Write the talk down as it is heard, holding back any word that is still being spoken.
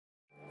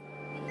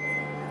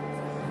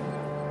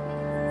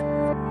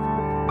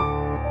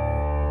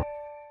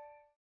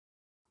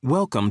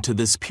Welcome to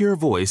this Pure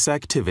Voice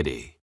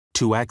activity.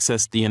 To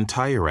access the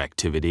entire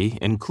activity,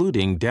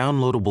 including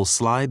downloadable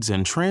slides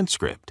and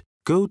transcript,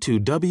 go to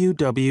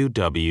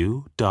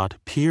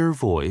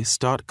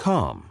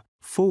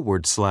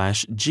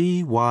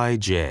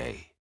www.purevoice.com/GYJ.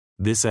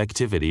 This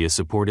activity is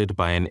supported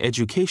by an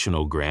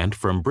educational grant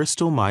from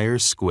Bristol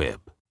Myers Squibb.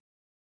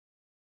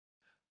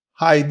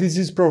 Hi, this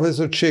is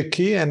Professor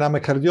Cecchi, and I'm a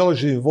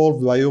cardiologist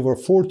involved by over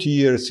 40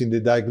 years in the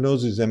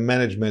diagnosis and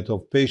management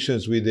of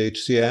patients with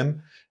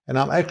HCM, and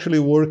I'm actually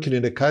working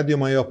in the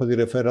Cardiomyopathy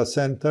Referral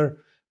Center,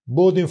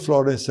 both in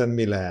Florence and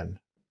Milan.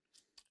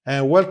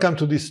 And welcome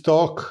to this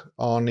talk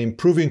on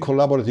improving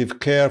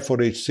collaborative care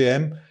for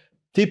HCM,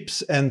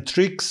 tips and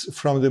tricks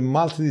from the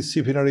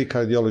multidisciplinary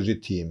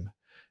cardiology team.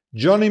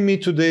 Joining me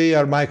today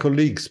are my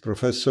colleagues,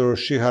 Professor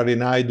Srihari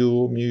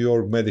Naidu, New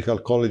York Medical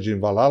College in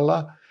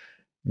Valhalla,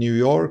 New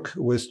York,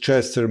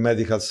 Westchester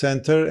Medical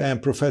Center,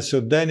 and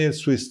Professor Daniel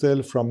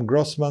Swistel from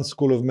Grossman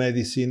School of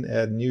Medicine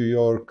at New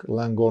York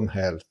Langone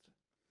Health.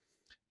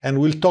 And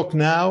we'll talk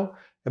now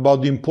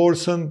about the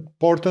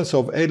importance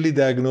of early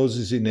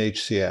diagnosis in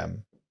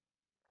HCM.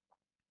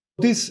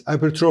 This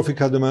hypertrophic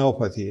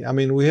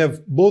cardiomyopathy, we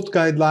have both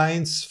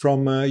guidelines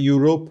from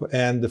Europe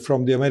and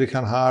from the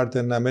American Heart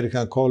and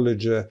American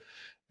College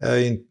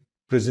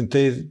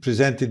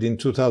presented in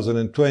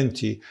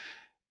 2020.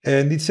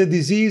 And it's a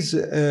disease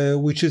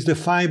which is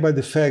defined by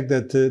the fact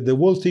that the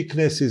wall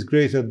thickness is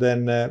greater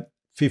than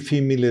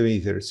 15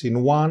 millimeters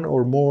in one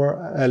or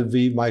more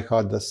LV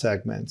myocardial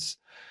segments.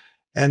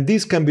 And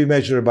this can be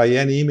measured by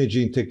any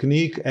imaging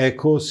technique,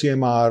 echo,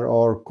 CMR,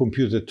 or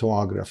computed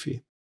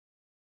tomography.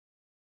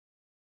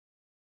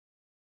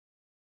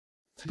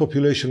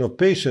 Population of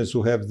patients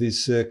who have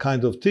this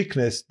kind of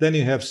thickness, then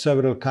you have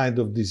several kinds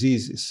of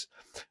diseases.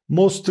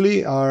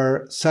 Mostly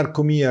are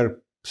sarcomere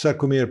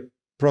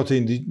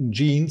protein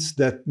genes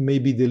that may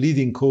be the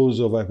leading cause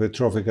of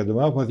hypertrophic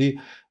cardiomyopathy,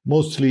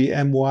 mostly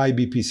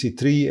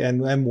MYBPC3 and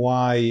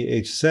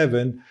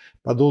MYH7,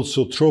 but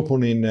also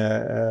troponin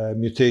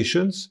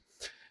mutations.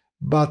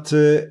 But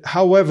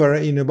however,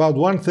 in about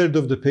 1/3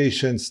 of the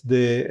patients,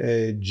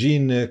 the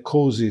gene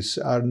causes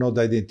are not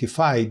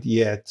identified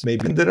yet.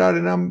 And there are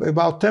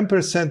about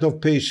 10%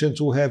 of patients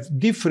who have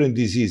different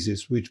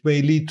diseases, which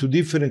may lead to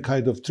different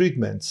kinds of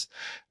treatments,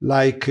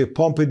 like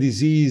Pompe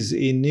disease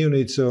in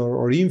neonates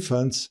or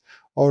infants,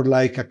 or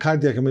like a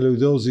cardiac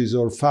amyloidosis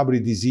or Fabry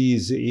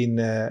disease in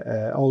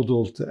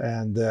adult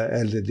and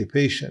elderly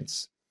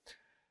patients.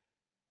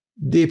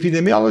 The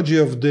epidemiology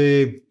of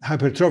the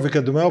hypertrophic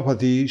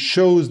cardiomyopathy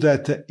shows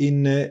that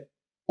in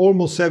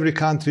almost every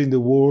country in the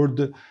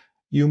world,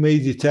 you may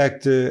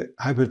detect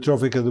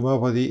hypertrophic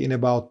cardiomyopathy in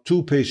about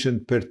 2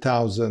 patients per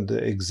 1,000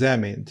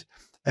 examined.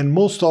 And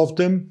most of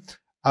them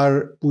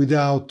are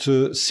without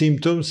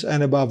symptoms,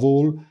 and above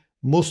all,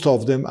 most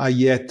of them are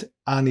yet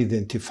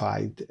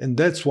unidentified. And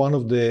that's one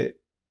of the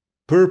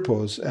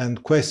purpose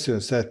and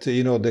questions that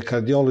the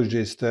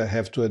cardiologists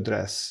have to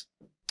address.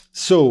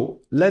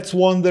 So let's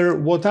wonder,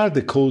 what are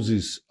the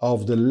causes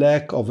of the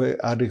lack of a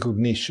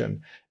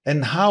recognition,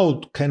 and how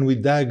can we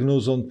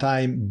diagnose on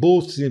time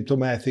both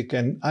symptomatic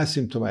and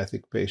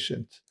asymptomatic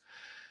patients?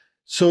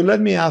 So let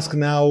me ask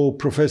now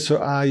Professor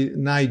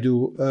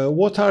Naidu,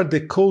 what are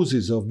the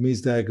causes of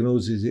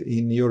misdiagnosis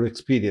in your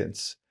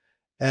experience?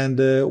 And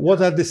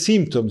what are the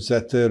symptoms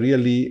that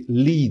really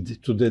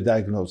lead to the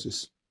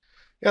diagnosis?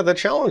 Yeah, the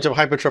challenge of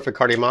hypertrophic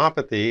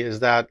cardiomyopathy is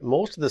that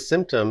most of the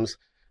symptoms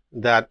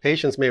that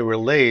patients may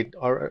relate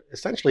are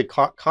essentially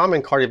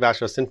common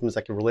cardiovascular symptoms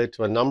that can relate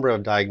to a number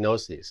of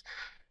diagnoses.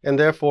 And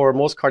therefore,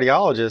 most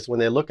cardiologists, when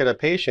they look at a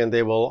patient,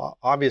 they will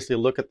obviously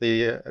look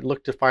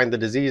to find the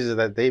diseases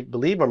that they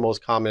believe are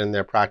most common in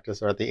their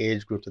practice or at the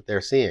age group that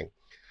they're seeing.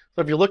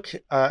 So if you look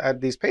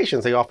at these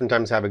patients, they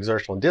oftentimes have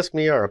exertional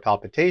dyspnea or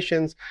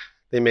palpitations.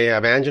 They may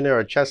have angina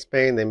or chest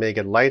pain. They may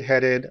get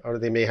lightheaded, or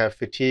they may have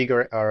fatigue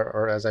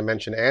or as I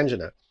mentioned,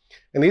 angina.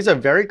 And these are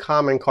very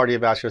common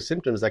cardiovascular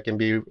symptoms that can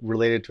be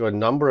related to a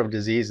number of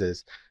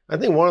diseases. I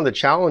think one of the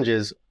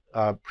challenges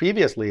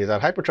previously is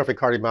that hypertrophic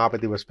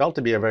cardiomyopathy was felt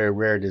to be a very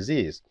rare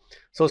disease.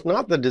 So it's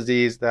not the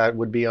disease that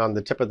would be on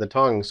the tip of the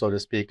tongue, so to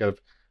speak, of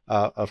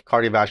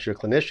cardiovascular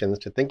clinicians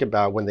to think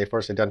about when they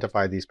first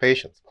identify these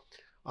patients.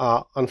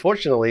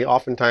 Unfortunately,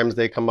 oftentimes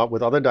they come up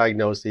with other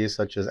diagnoses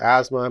such as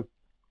asthma,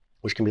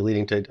 which can be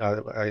leading to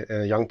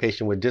a young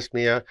patient with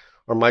dyspnea,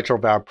 or mitral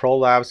valve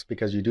prolapse,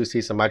 because you do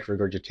see some mitral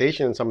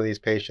regurgitation in some of these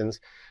patients.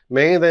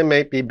 Many of them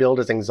may be billed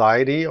as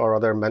anxiety or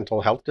other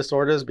mental health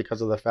disorders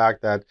because of the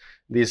fact that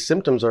these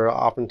symptoms are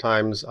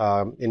oftentimes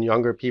in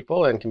younger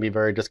people and can be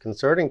very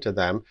disconcerting to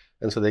them.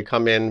 And so they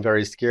come in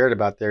very scared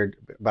about their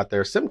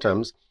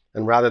symptoms.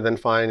 And rather than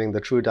finding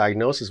the true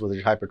diagnosis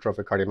with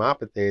hypertrophic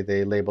cardiomyopathy,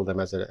 they label them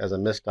as a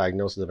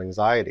misdiagnosis of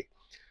anxiety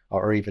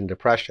or even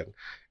depression.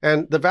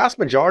 And the vast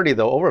majority,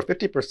 though, over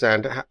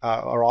 50%,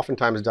 are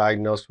oftentimes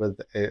diagnosed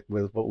with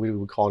what we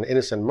would call an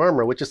innocent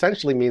murmur, which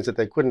essentially means that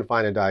they couldn't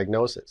find a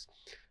diagnosis.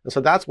 And so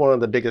that's one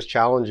of the biggest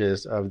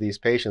challenges of these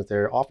patients. They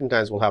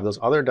oftentimes will have those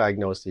other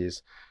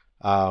diagnoses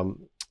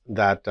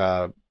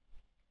that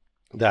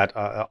that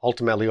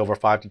ultimately over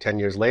 5 to 10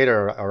 years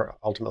later are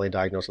ultimately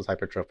diagnosed with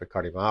hypertrophic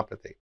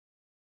cardiomyopathy.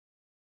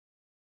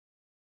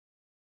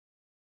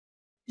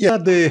 Yeah,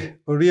 the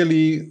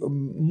really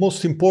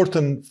most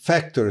important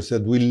factors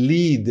that will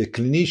lead the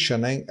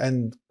clinician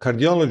and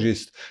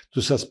cardiologist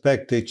to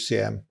suspect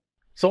HCM.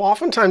 So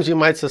oftentimes you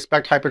might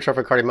suspect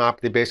hypertrophic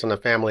cardiomyopathy based on a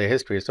family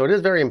history. So it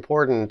is very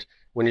important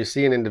when you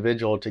see an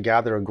individual to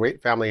gather a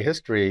great family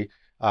history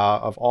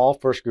of all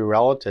first-degree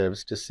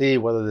relatives to see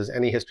whether there's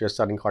any history of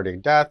sudden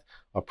cardiac death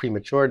or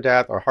premature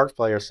death or heart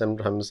failure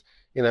symptoms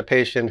in a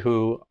patient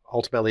who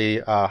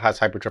ultimately has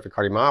hypertrophic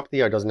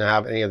cardiomyopathy or doesn't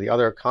have any of the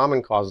other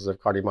common causes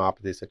of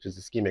cardiomyopathy, such as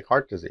ischemic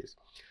heart disease.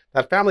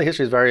 That family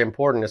history is very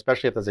important,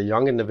 especially if there's a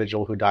young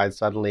individual who died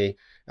suddenly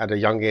at a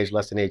young age,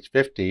 less than age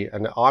 50.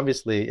 And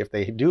obviously, if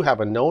they do have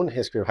a known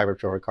history of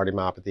hypertrophic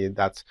cardiomyopathy,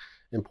 that's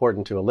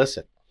important to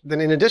elicit.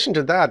 Then in addition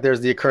to that,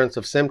 there's the occurrence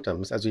of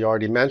symptoms. As we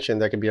already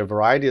mentioned, there can be a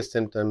variety of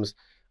symptoms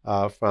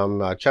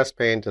from chest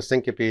pain to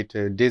syncope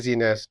to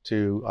dizziness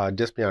to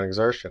dyspnea on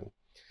exertion.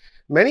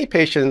 Many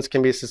patients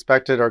can be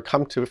suspected or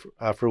come to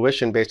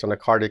fruition based on a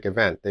cardiac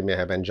event. They may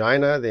have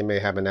angina, they may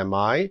have an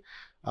MI,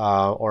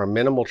 or a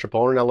minimal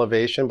troponin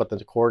elevation, but the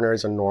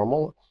coronaries are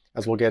normal.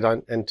 As we'll get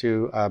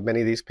into,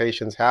 many of these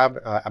patients have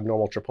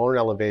abnormal troponin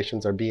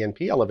elevations or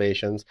BNP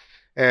elevations.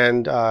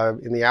 And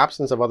in the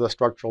absence of other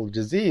structural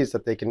disease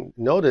that they can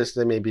notice,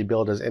 they may be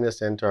billed as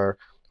innocent or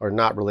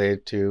not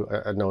related to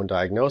a known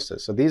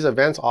diagnosis. So these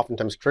events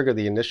oftentimes trigger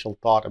the initial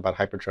thought about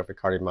hypertrophic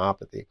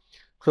cardiomyopathy.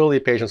 Clearly,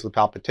 patients with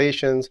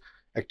palpitations,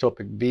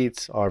 ectopic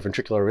beats, or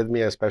ventricular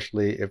arrhythmia,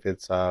 especially if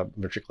it's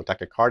ventricular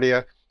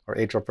tachycardia, or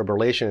atrial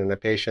fibrillation in a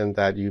patient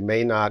that you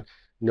may not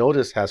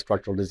notice has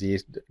structural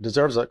disease,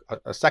 deserves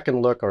a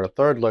second look or a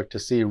third look to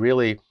see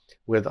really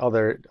with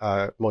other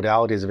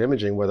modalities of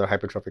imaging whether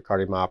hypertrophic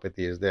cardiomyopathy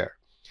is there.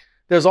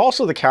 There's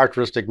also the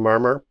characteristic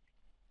murmur.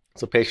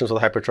 So patients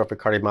with hypertrophic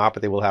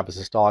cardiomyopathy will have a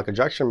systolic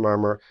ejection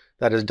murmur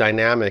that is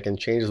dynamic and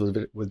changes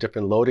with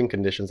different loading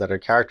conditions that are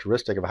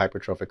characteristic of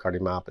hypertrophic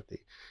cardiomyopathy.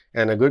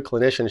 And a good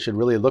clinician should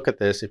really look at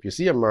this. If you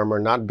see a murmur,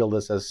 not bill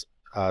this as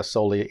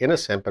solely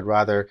innocent, but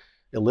rather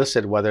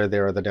elicit whether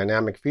there are the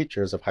dynamic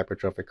features of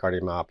hypertrophic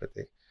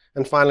cardiomyopathy.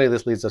 And finally,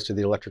 this leads us to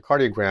the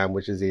electrocardiogram,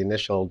 which is the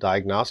initial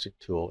diagnostic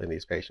tool in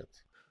these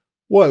patients.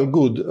 Well,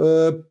 good.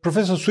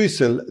 Professor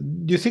Swissell,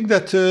 do you think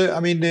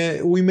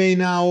that, we may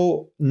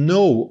now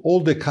know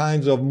all the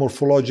kinds of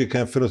morphologic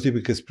and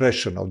phenotypic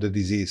expression of the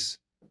disease?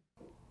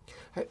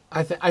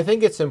 I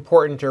think it's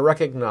important to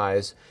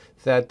recognize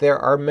that there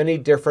are many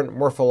different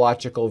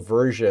morphological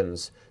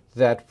versions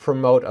that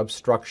promote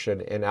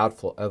obstruction in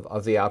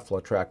of the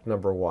outflow tract,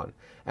 number one.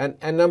 And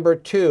number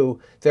two,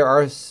 there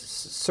are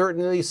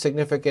certainly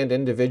significant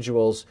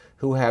individuals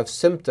who have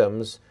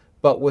symptoms,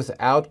 but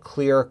without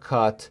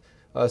clear-cut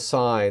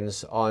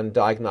signs on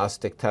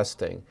diagnostic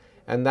testing.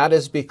 And that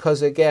is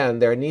because, again,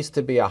 there needs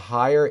to be a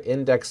higher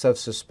index of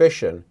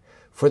suspicion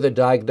for the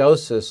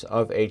diagnosis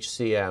of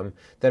HCM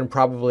than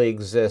probably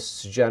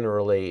exists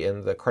generally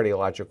in the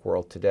cardiologic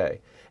world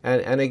today.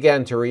 And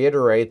again, to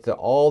reiterate,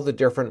 all the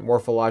different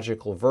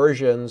morphological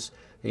versions,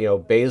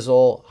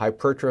 basal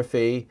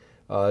hypertrophy,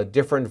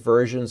 different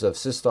versions of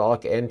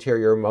systolic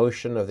anterior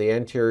motion of the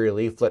anterior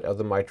leaflet of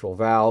the mitral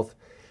valve,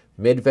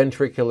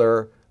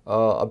 midventricular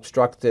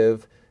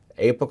obstructive,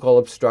 apical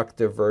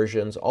obstructive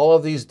versions, all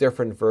of these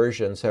different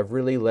versions have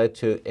really led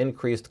to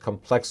increased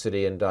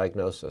complexity in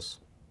diagnosis.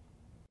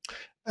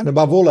 And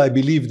above all, I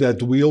believe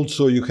that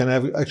you can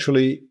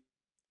actually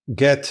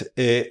get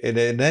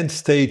an end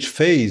stage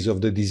phase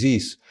of the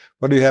disease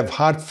where you have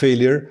heart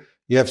failure,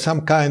 you have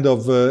some kind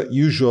of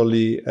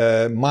usually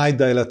mild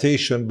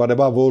dilatation, but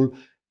above all,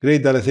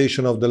 great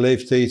dilatation of the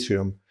left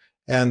atrium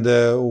and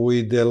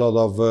with a lot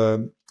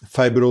of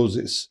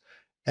fibrosis.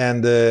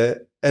 And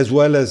as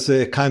well as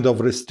a kind of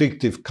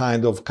restrictive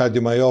kind of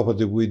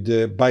cardiomyopathy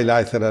with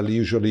bilateral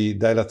usually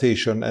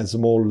dilatation and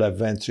small left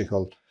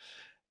ventricle.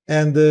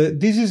 And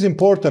this is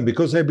important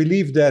because I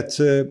believe that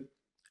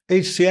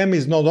HCM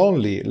is not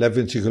only left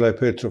ventricular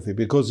hypertrophy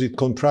because it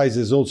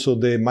comprises also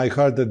the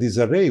myocardial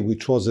disarray,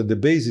 which was at the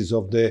basis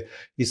of the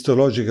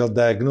histological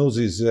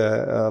diagnosis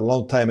a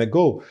long time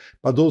ago,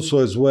 but also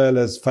as well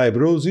as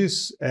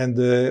fibrosis and,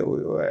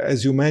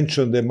 as you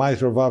mentioned, the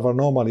mitral valve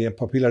anomaly and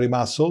papillary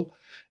muscle.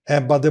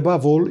 But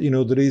above all,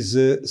 there is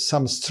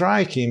some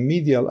striking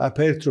medial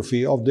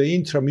hypertrophy of the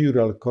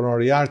intramural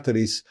coronary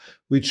arteries,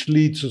 which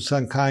leads to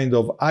some kind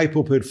of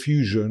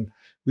hypoperfusion,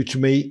 which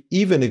may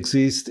even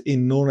exist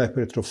in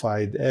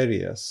non-hypertrophied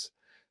areas.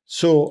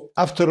 So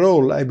after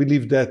all, I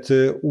believe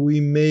that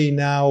we may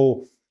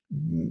now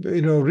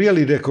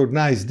really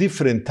recognize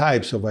different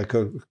types of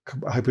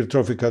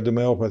hypertrophic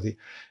cardiomyopathy.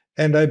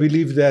 And I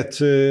believe that,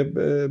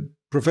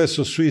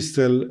 Professor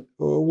Swissell,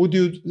 would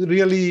you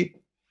really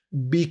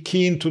be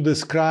keen to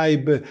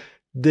describe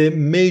the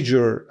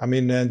major,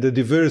 the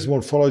diverse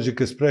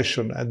morphologic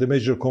expression and the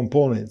major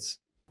components?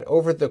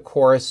 Over the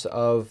course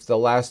of the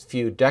last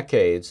few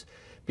decades,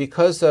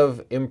 because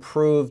of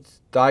improved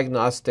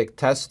diagnostic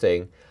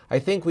testing, I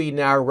think we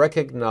now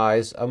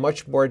recognize a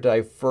much more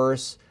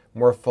diverse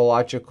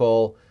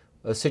morphological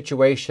a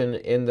situation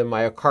in the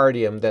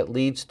myocardium that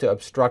leads to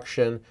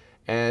obstruction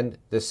and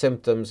the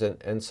symptoms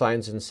and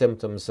signs and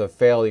symptoms of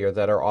failure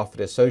that are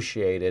often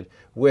associated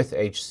with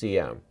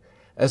HCM.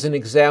 As an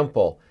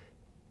example,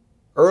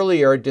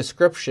 earlier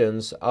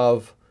descriptions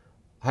of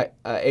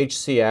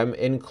HCM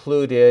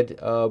included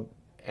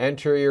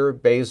anterior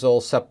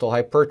basal septal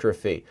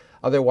hypertrophy,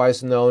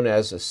 otherwise known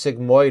as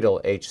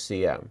sigmoidal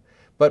HCM.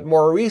 But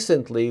more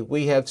recently,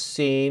 we have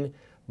seen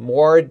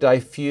more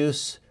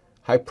diffuse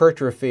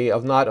hypertrophy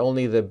of not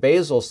only the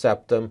basal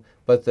septum,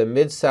 but the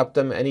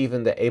mid-septum and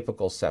even the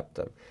apical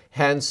septum.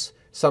 Hence,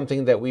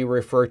 something that we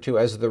refer to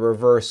as the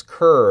reverse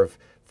curve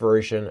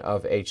version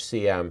of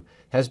HCM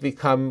has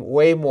become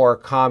way more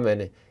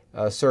common,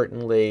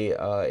 certainly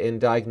in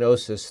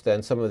diagnosis,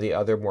 than some of the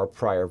other more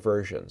prior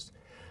versions.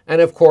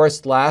 And of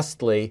course,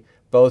 lastly,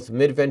 both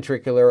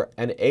midventricular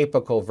and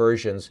apical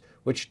versions,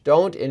 which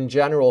don't in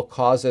general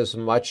cause as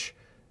much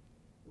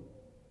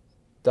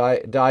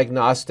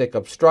diagnostic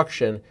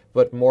obstruction,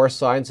 but more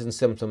signs and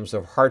symptoms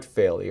of heart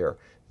failure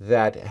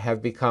that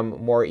have become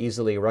more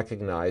easily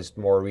recognized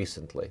more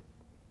recently.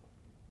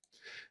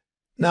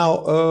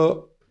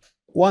 Now,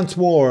 once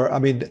more, I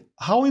mean,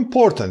 how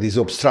important is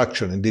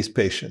obstruction in these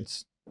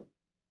patients?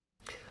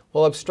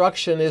 Well,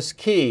 obstruction is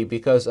key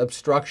because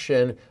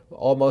obstruction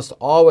almost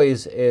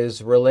always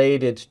is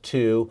related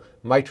to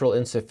mitral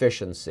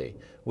insufficiency,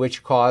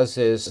 which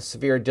causes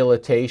severe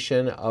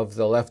dilatation of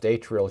the left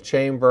atrial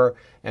chamber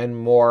and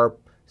more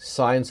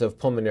signs of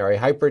pulmonary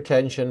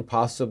hypertension,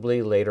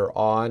 possibly later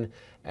on.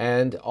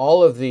 And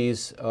all of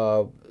these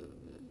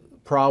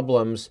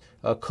problems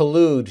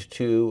collude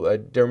to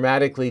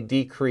dramatically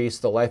decrease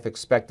the life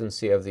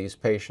expectancy of these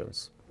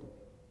patients.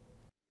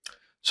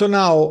 So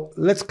now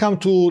let's come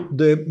to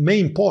the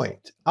main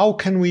point. How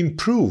can we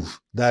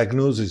improve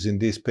diagnosis in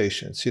these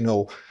patients?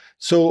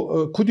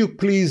 Could you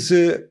please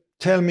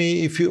tell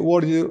me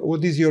what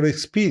is your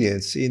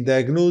experience in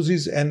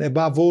diagnosis and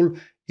above all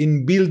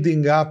in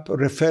building up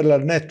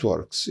referral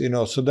networks,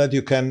 so that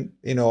you can,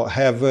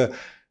 have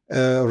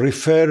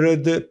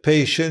referred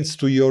patients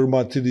to your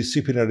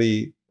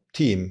multidisciplinary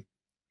team?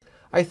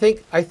 I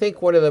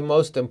think one of the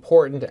most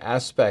important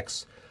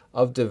aspects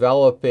of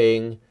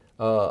developing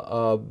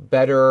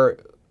better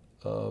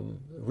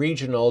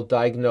regional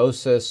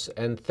diagnosis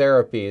and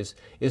therapies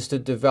is to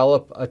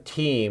develop a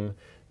team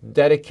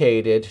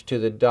dedicated to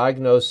the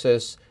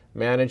diagnosis,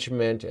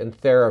 management, and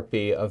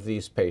therapy of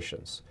these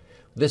patients.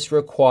 This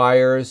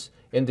requires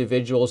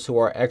individuals who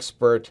are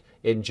expert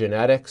in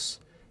genetics,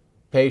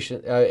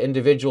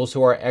 individuals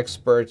who are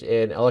expert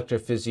in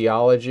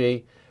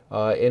electrophysiology,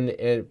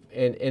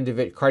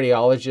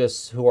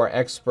 cardiologists who are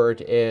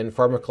expert in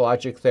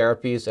pharmacologic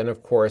therapies, and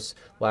of course,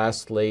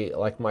 lastly,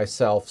 like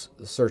myself,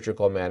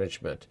 surgical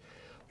management.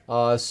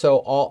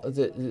 So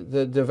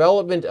the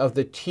development of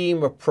the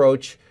team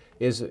approach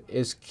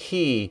is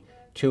key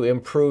to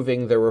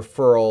improving the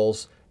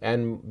referrals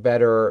and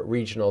better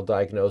regional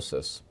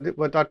diagnosis.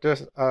 What Dr.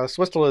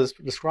 Swistel is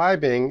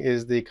describing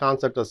is the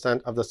concept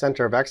of the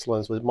center of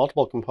excellence with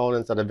multiple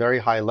components at a very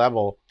high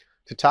level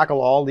to tackle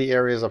all the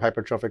areas of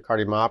hypertrophic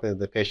cardiomyopathy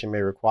the patient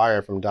may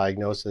require, from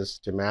diagnosis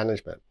to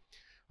management.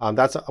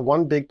 That's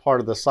one big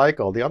part of the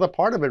cycle. The other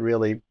part of it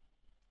really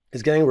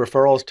is getting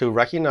referrals to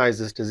recognize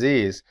this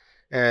disease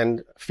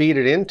and feed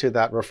it into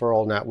that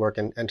referral network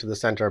and to the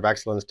center of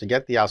excellence to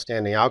get the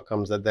outstanding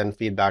outcomes that then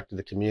feed back to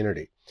the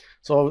community.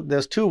 So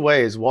there's two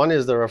ways. One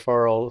is the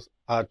referrals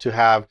to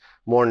have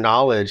more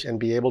knowledge and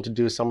be able to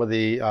do some of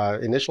the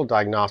initial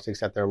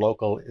diagnostics at their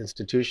local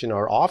institution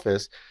or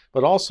office,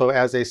 but also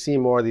as they see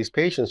more of these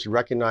patients, to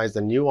recognize the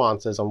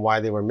nuances on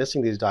why they were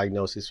missing these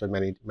diagnoses for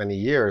many, many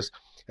years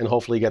and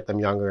hopefully get them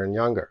younger and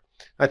younger.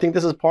 I think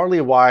this is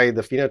partly why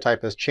the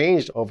phenotype has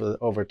changed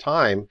over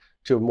time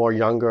to a more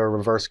younger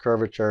reverse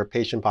curvature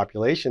patient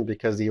population,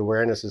 because the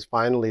awareness is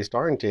finally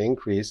starting to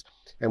increase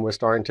and we're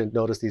starting to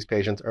notice these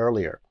patients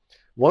earlier.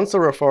 Once the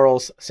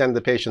referrals send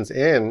the patients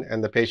in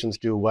and the patients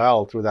do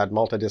well through that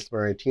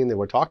multidisciplinary team that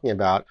we're talking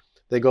about,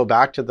 they go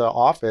back to the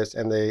office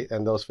and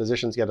those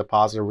physicians get a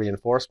positive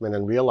reinforcement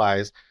and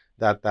realize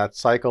that that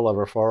cycle of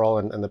referral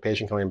and the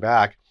patient coming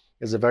back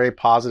is a very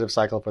positive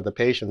cycle for the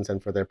patients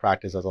and for their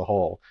practice as a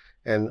whole.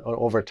 And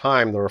over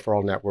time, the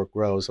referral network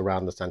grows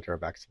around the center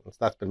of excellence.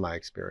 That's been my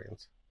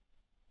experience.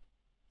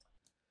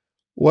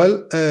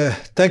 Well,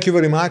 thank you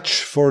very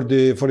much for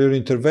your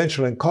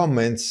intervention and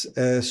comments.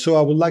 So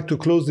I would like to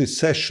close this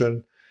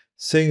session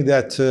saying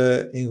that,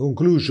 in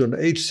conclusion,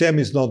 HCM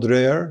is not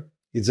rare.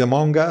 It's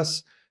among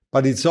us,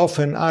 but it's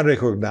often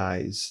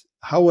unrecognized.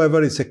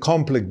 However, it's a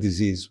complex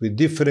disease with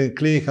different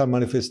clinical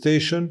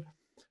manifestation,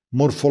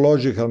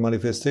 morphological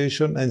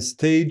manifestation, and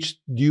stage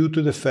due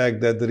to the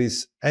fact that there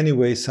is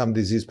anyway some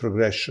disease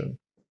progression.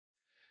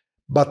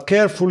 But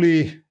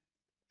carefully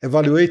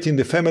evaluating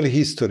the family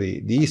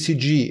history, the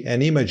ECG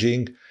and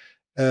imaging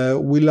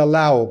will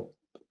allow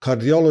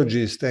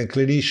cardiologists and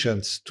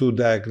clinicians to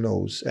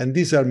diagnose, and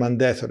these are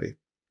mandatory.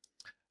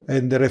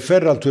 And the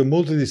referral to a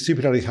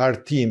multidisciplinary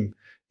heart team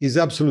is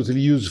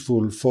absolutely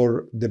useful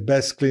for the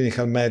best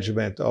clinical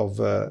management of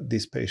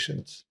these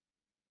patients.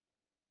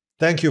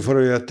 Thank you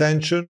for your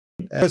attention.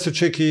 Professor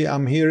Cecchi,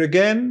 I'm here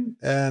again,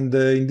 and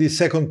in this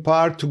second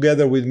part,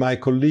 together with my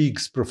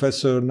colleagues,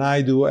 Professor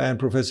Naidu and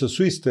Professor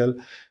Swistel,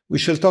 we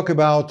shall talk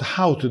about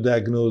how to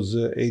diagnose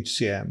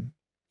HCM.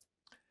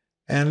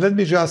 And let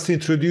me just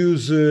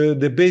introduce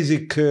the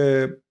basic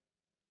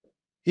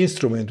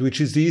instrument, which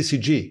is the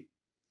ECG.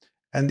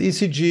 And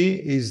ECG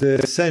is the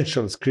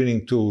essential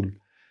screening tool,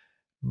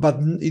 but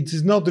it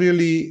is not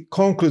really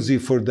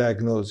conclusive for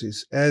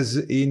diagnosis, as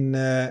in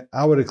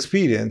our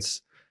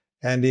experience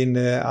and in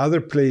other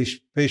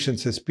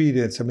patients'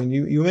 experience. I mean,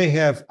 you may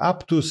have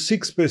up to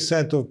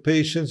 6% of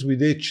patients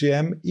with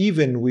HCM,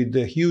 even with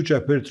the huge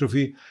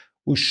hypertrophy,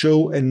 who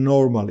show a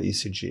normal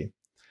ECG.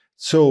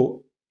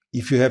 So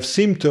if you have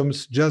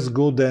symptoms, just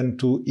go then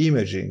to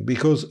imaging,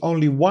 because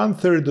only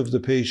 1/3 of the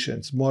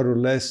patients, more or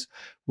less,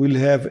 will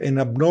have an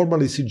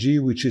abnormal ECG,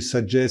 which is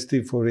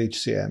suggestive for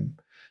HCM.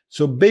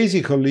 So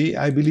basically,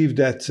 I believe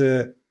that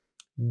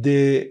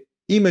the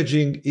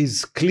imaging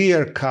is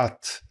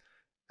clear-cut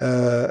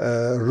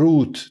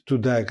route to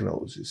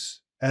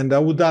diagnosis. And I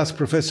would ask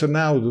Professor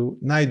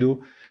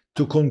Naidu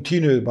to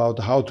continue about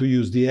how to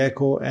use the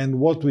echo and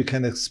what we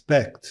can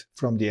expect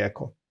from the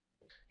echo.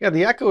 Yeah,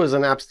 the echo is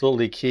an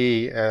absolutely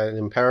key and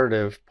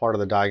imperative part of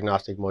the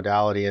diagnostic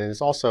modality, and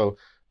it's also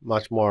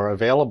much more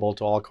available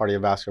to all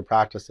cardiovascular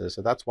practices.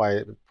 So that's why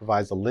it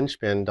provides a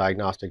linchpin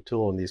diagnostic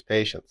tool in these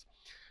patients.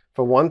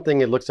 For one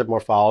thing, it looks at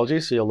morphology.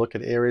 So you'll look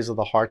at areas of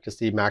the heart to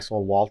see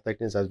maximal wall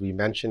thickness. As we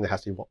mentioned, it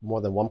has to be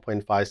more than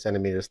 1.5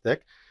 centimeters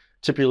thick.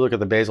 Typically, you look at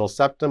the basal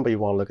septum, but you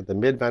want to look at the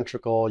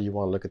mid-ventricle. You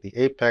want to look at the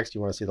apex.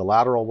 You want to see the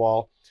lateral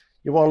wall.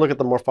 You want to look at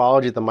the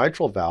morphology of the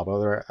mitral valve. Are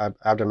there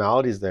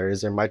abnormalities there?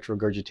 Is there mitral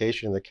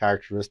regurgitation in the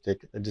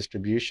characteristic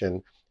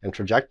distribution and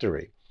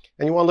trajectory?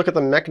 And you want to look at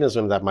the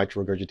mechanism of that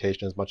mitral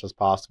regurgitation as much as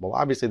possible.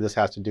 Obviously, this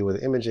has to do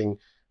with imaging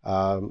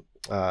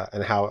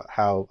and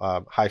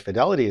how high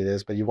fidelity it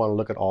is, but you want to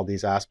look at all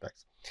these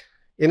aspects.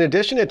 In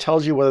addition, it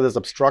tells you whether there's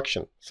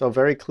obstruction. So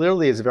very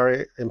clearly, it's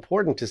very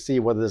important to see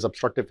whether there's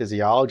obstructive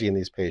physiology in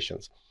these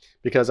patients,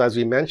 because as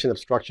we mentioned,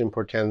 obstruction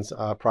portends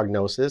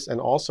prognosis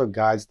and also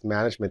guides the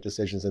management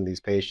decisions in these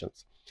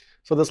patients.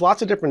 So there's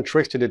lots of different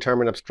tricks to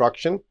determine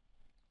obstruction.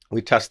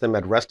 We test them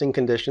at resting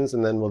conditions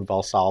and then with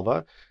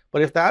Valsalva.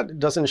 But if that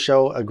doesn't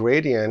show a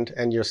gradient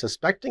and you're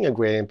suspecting a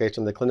gradient based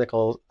on the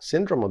clinical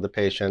syndrome of the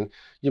patient,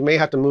 you may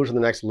have to move to the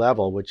next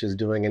level, which is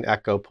doing an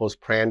echo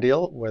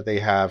postprandial, where they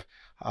have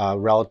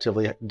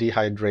relatively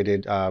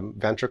dehydrated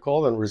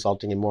ventricle and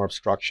resulting in more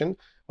obstruction.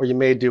 Or you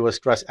may do a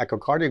stress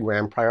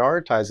echocardiogram,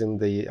 prioritizing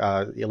the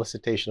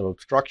elicitation of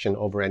obstruction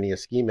over any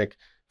ischemic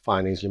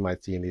findings you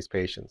might see in these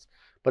patients.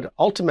 But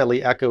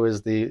ultimately, echo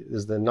is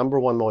the number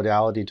one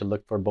modality to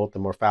look for both the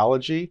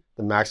morphology,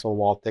 the maximal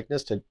wall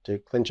thickness to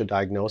clinch a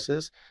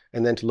diagnosis,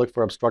 and then to look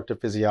for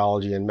obstructive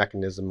physiology and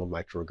mechanism of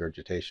mitral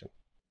regurgitation.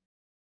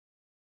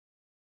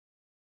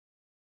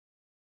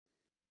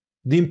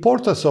 The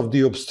importance of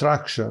the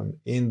obstruction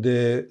in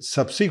the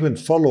subsequent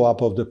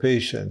follow-up of the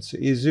patients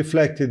is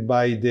reflected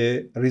by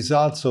the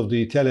results of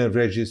the Italian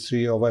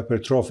Registry of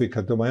Hypertrophic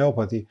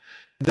Cardiomyopathy.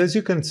 And as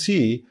you can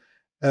see,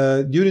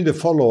 during the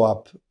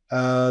follow-up,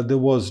 there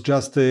was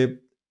just a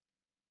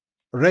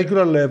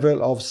regular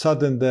level of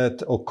sudden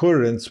death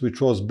occurrence,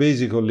 which was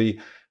basically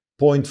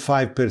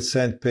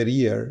 0.5% per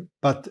year.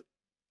 But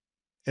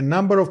a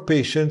number of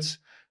patients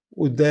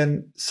would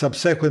then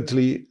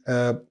subsequently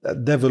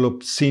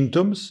develop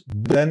symptoms.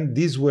 Then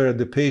these were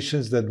the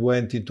patients that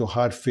went into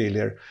heart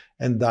failure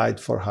and died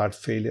for heart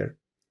failure.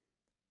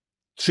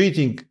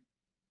 Treating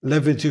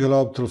left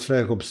ventricular outflow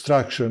tract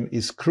obstruction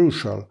is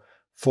crucial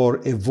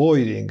for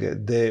avoiding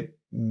the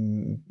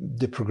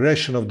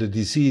progression of the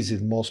disease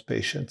in most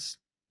patients.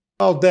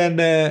 Now then,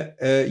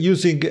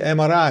 using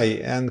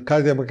MRI and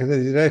cardiac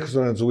magnetic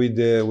resonance with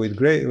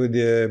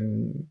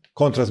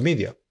contrast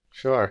media.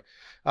 Sure.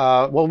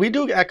 Well, we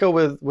do echo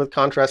with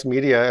contrast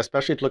media,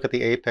 especially to look at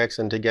the apex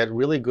and to get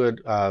really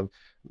good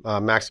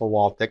maximal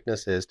wall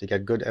thicknesses, to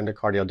get good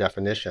endocardial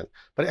definition.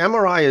 But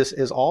MRI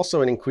is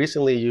also an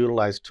increasingly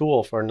utilized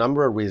tool for a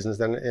number of reasons,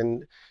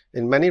 and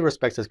in many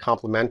respects is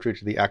complementary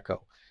to the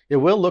echo. It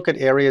will look at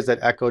areas that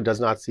echo does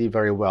not see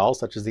very well,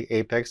 such as the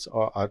apex,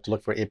 or to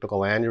look for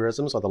apical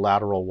aneurysms or the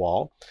lateral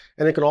wall.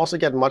 And it can also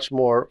get much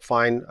more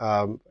fine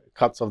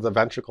cuts of the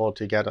ventricle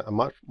to get a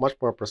much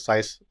more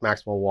precise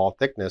maximal wall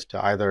thickness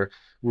to either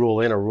rule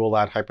in or rule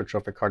out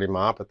hypertrophic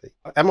cardiomyopathy.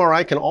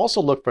 MRI can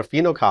also look for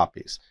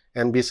phenocopies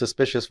and be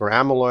suspicious for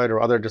amyloid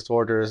or other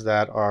disorders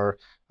that are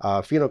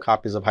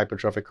phenocopies of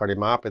hypertrophic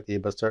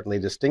cardiomyopathy, but certainly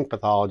distinct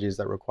pathologies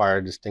that require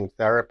distinct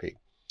therapy.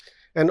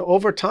 And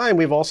over time,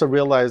 we've also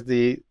realized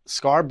the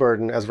scar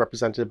burden as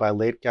represented by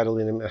late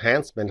gadolinium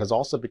enhancement has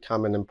also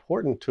become an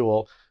important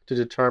tool to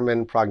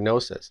determine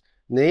prognosis.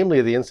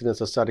 Namely, the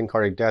incidence of sudden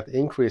cardiac death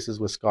increases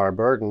with scar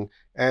burden,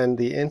 and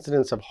the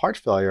incidence of heart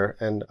failure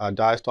and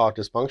diastolic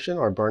dysfunction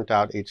or burnt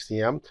out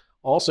HCM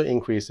also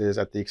increases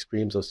at the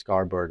extremes of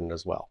scar burden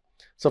as well.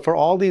 So for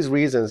all these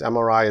reasons,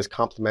 MRI is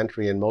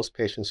complementary, and most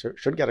patients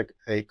should get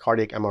a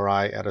cardiac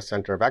MRI at a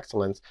center of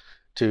excellence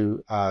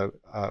to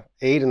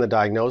aid in the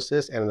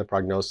diagnosis and in the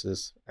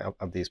prognosis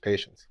of these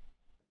patients.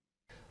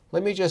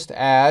 Let me just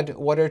add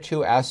one or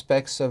two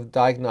aspects of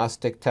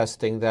diagnostic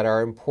testing that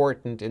are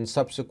important in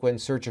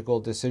subsequent surgical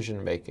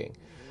decision making.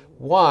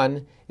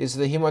 One is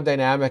the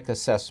hemodynamic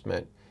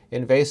assessment,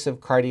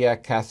 invasive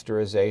cardiac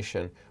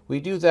catheterization.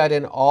 We do that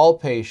in all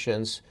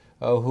patients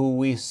who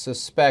we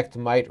suspect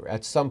might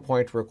at some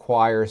point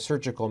require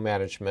surgical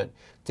management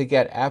to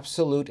get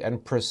absolute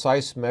and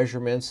precise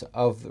measurements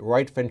of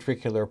right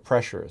ventricular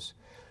pressures,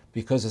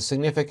 because a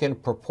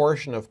significant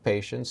proportion of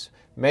patients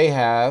may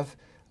have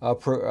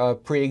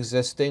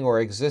pre-existing or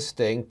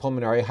existing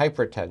pulmonary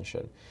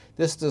hypertension.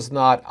 This does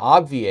not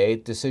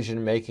obviate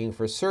decision-making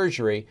for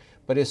surgery,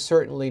 but is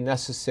certainly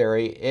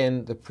necessary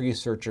in the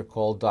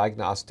pre-surgical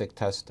diagnostic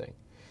testing.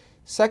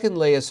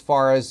 Secondly, as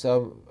far as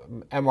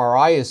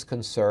MRI is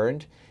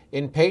concerned,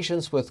 in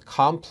patients with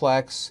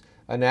complex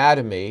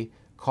anatomy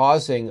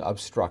causing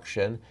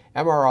obstruction,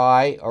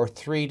 MRI or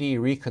 3D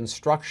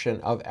reconstruction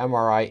of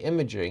MRI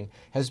imaging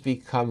has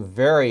become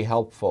very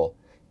helpful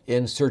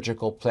in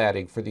surgical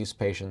planning for these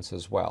patients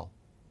as well.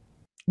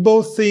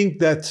 Both think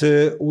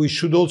that we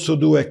should also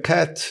do a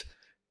CAT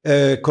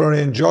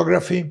coronary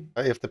angiography.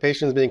 If the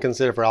patient is being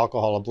considered for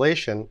alcohol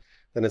ablation,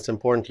 then it's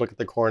important to look at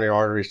the coronary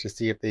arteries to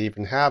see if they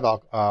even have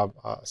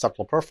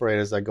septal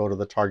perforators that go to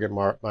the target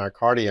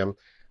myocardium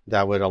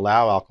that would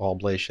allow alcohol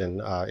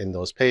ablation in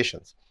those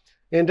patients.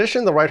 In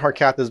addition, the right heart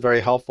cath is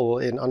very helpful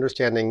in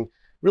understanding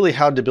really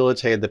how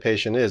debilitated the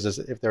patient is.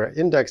 If their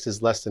index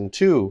is less than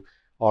 2,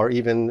 or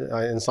even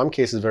in some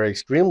cases very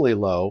extremely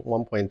low,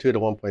 1.2 to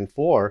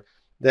 1.4,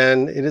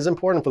 then it is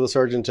important for the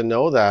surgeon to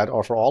know that,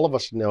 or for all of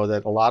us to know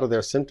that a lot of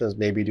their symptoms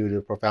may be due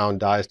to profound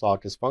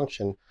diastolic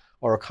dysfunction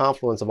or a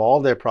confluence of all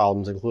of their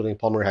problems, including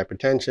pulmonary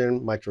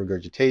hypertension, mitral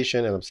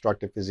regurgitation, and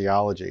obstructive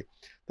physiology.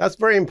 That's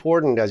very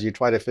important as you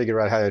try to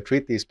figure out how to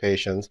treat these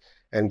patients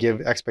and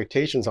give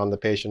expectations on the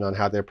patient on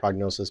how their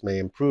prognosis may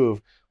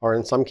improve, or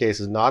in some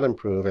cases not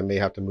improve, and may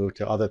have to move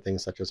to other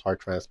things such as heart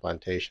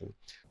transplantation.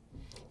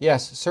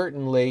 Yes,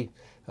 certainly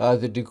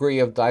the degree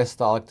of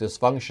diastolic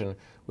dysfunction,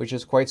 which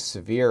is quite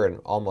severe in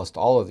almost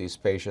all of these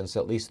patients,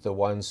 at least the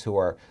ones who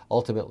are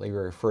ultimately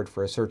referred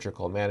for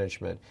surgical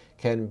management,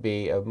 can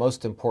be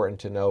most important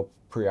to know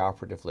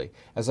preoperatively.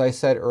 As I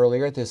said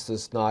earlier, this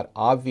does not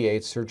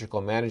obviate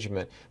surgical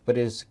management, but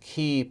is a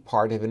key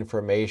part of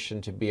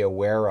information to be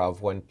aware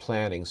of when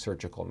planning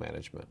surgical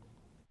management.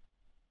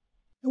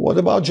 What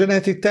about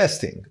genetic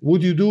testing?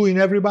 Would you do in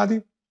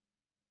everybody?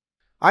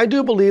 I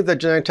do believe that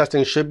genetic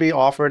testing should be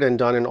offered and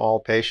done in all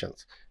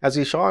patients. As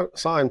you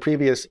saw in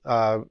previous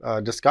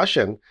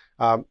discussion,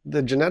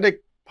 the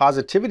genetic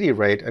positivity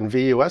rate and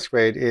VUS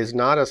rate is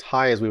not as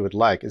high as we would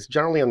like. It's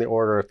generally on the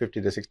order of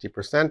 50 to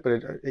 60%, but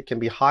it can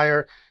be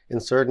higher in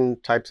certain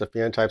types of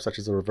phenotypes, such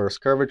as the reverse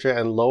curvature,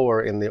 and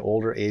lower in the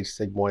older age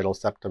sigmoidal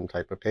septum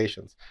type of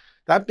patients.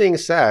 That being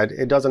said,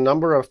 it does a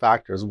number of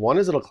factors. One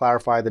is it'll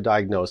clarify the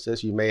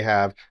diagnosis. You may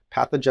have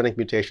pathogenic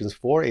mutations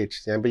for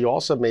HCM, but you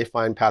also may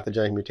find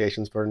pathogenic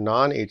mutations for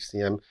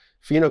non-HCM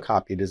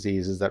phenocopy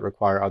diseases that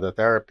require other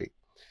therapy.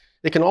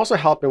 It can also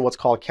help in what's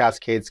called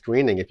cascade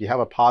screening. If you have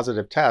a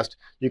positive test,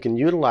 you can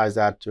utilize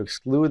that to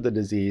exclude the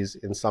disease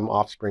in some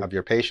offspring of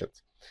your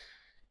patients.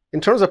 In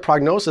terms of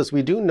prognosis,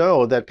 we do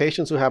know that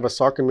patients who have a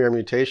sarcomere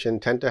mutation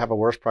tend to have a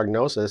worse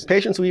prognosis.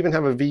 Patients who even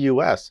have a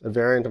VUS, a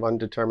variant of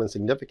undetermined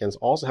significance,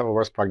 also have a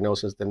worse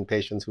prognosis than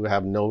patients who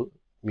have no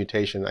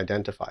mutation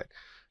identified.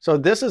 So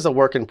this is a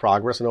work in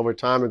progress, and over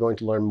time we're going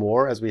to learn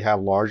more as we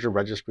have larger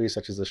registries,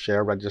 such as the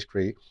SHARE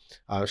registry,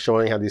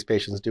 showing how these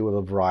patients do with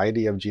a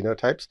variety of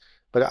genotypes.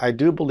 But I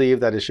do believe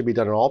that it should be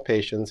done in all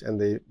patients,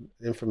 and the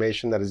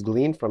information that is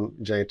gleaned from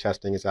genetic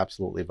testing is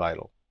absolutely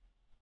vital.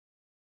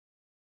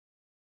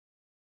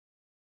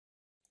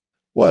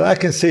 Well, I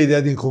can say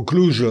that in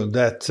conclusion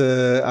that,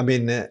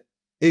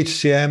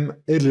 HCM,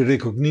 early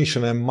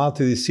recognition and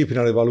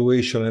multidisciplinary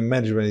evaluation and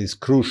management is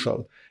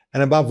crucial.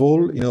 And above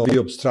all, VV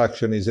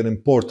obstruction is an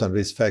important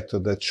risk factor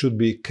that should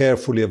be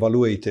carefully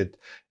evaluated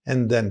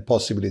and then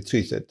possibly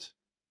treated.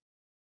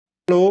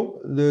 Hello,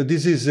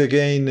 this is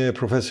again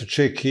Professor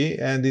Cecchi,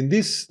 and in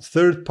this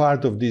third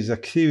part of this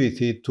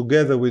activity,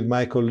 together with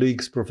my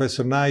colleagues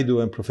Professor Naidu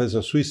and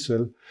Professor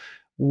Swissell,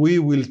 we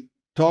will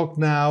talk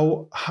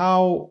now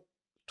how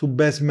to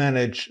best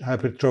manage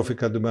hypertrophic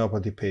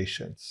cardiomyopathy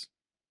patients.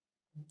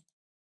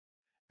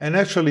 And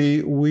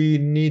actually, we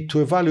need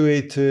to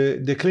evaluate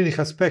the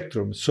clinical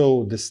spectrum,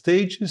 so the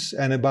stages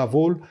and above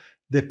all,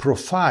 the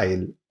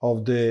profile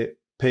of the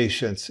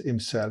patients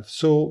himself.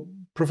 So,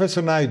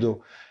 Professor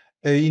Naidu,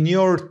 in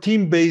your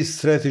team-based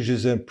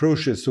strategies and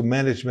approaches to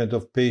management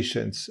of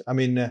patients,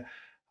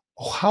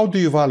 how do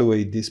you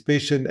evaluate this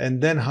patient,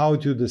 and then how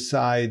do you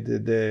decide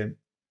the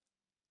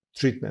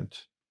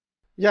treatment?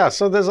 Yeah,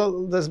 so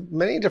there's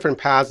many different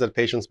paths that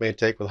patients may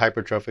take with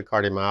hypertrophic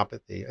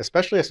cardiomyopathy,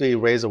 especially as we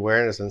raise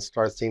awareness and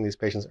start seeing these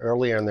patients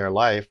earlier in their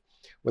life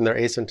when they're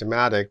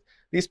asymptomatic.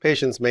 these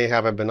patients may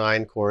have a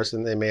benign course,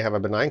 and they may have a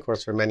benign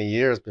course for many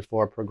years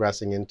before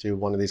progressing into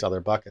one of these other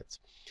buckets.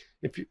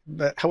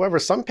 However,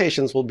 some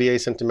patients will be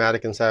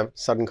asymptomatic and have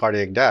sudden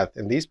cardiac death,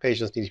 and these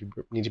patients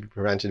need to be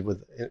prevented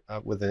with an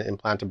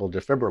implantable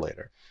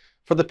defibrillator.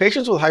 For the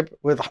patients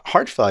with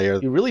heart failure,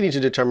 you really need to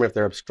determine if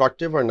they're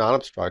obstructive or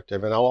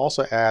non-obstructive. And I'll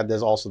also add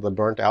there's also the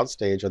burnt out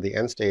stage or the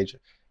end stage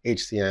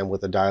HCM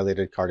with a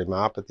dilated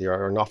cardiomyopathy,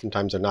 or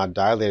oftentimes they're not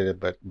dilated,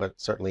 but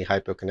certainly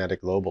hypokinetic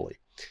locally.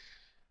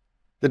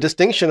 The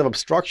distinction of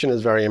obstruction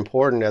is very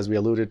important, as we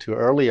alluded to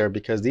earlier,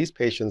 because these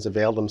patients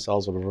avail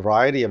themselves of a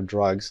variety of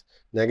drugs,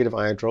 negative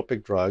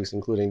inotropic drugs,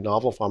 including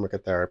novel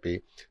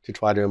pharmacotherapy, to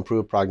try to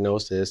improve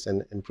prognosis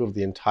and improve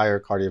the entire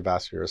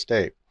cardiovascular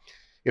state.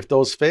 If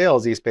those fail,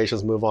 these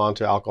patients move on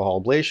to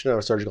alcohol ablation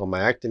or surgical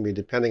myectomy,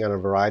 depending on a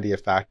variety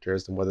of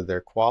factors and whether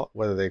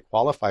they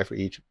qualify for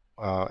each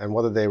and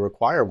whether they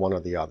require one or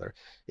the other.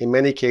 In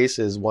many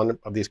cases, one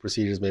of these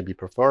procedures may be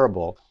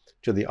preferable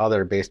to the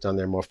other based on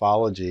their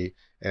morphology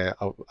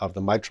of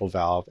the mitral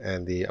valve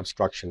and the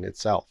obstruction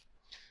itself.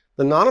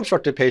 The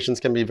non-obstructive patients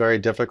can be very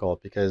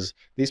difficult because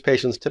these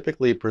patients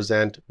typically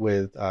present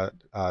with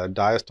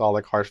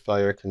diastolic heart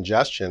failure,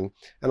 congestion,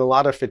 and a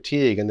lot of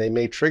fatigue, and they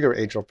may trigger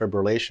atrial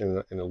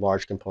fibrillation in a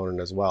large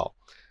component as well.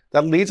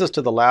 That leads us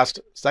to the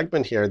last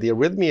segment here. The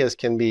arrhythmias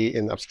can be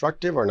in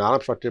obstructive or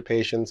non-obstructive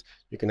patients.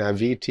 You can have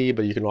VT,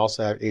 but you can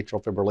also have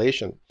atrial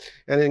fibrillation.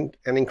 And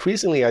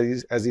increasingly,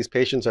 as these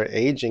patients are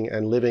aging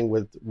and living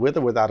with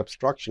or without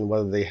obstruction,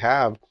 whether they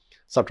have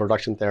septal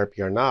reduction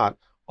therapy or not,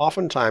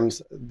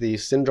 oftentimes the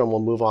syndrome will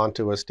move on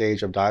to a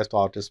stage of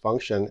diastolic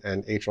dysfunction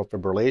and atrial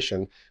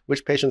fibrillation,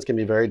 which patients can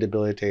be very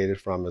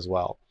debilitated from as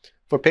well.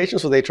 For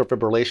patients with atrial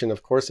fibrillation,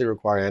 of course, they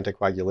require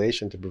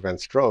anticoagulation to prevent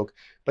stroke,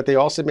 but they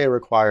also may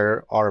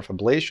require RF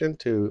ablation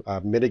to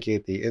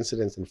mitigate the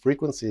incidence and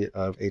frequency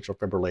of atrial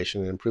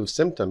fibrillation and improve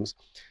symptoms.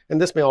 And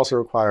this may also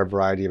require a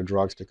variety of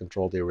drugs to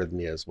control the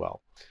arrhythmia as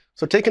well.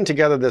 So taken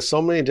together, there's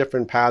so many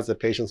different paths that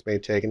patients may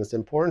take, and it's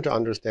important to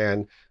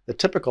understand the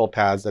typical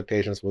paths that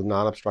patients with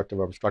non-obstructive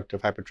or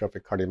obstructive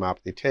hypertrophic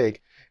cardiomyopathy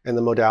take and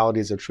the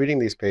modalities of treating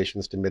these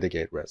patients to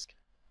mitigate risk.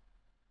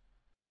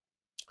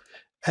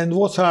 And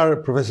what are,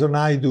 Professor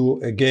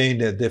Naidu, again,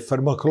 the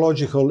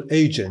pharmacological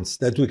agents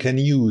that we can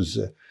use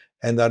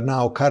and are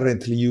now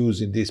currently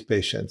used in these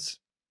patients?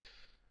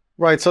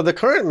 Right, so the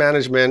current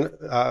management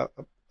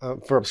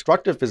for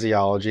obstructive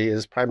physiology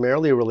is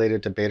primarily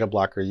related to beta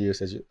blocker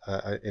use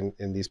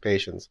in these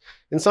patients.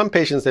 In some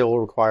patients, they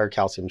will require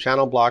calcium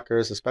channel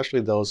blockers,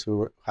 especially those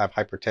who have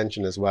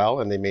hypertension as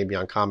well, and they may be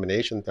on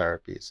combination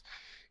therapies.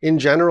 In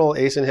general,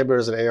 ACE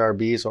inhibitors and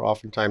ARBs are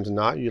oftentimes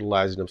not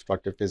utilized in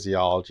obstructive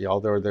physiology,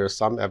 although there's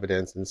some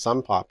evidence in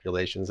some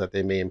populations that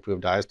they may improve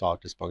diastolic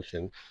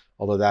dysfunction,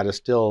 although that is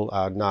still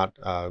not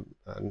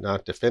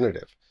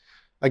definitive.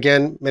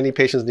 Again, many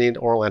patients need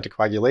oral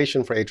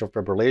anticoagulation for atrial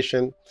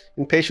fibrillation.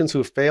 In patients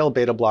who fail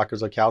beta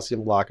blockers or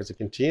calcium blockers and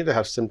continue to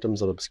have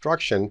symptoms of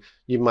obstruction,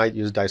 you might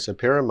use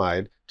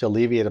disopyramide to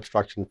alleviate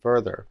obstruction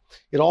further.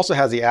 It also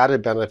has the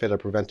added benefit of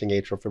preventing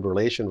atrial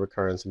fibrillation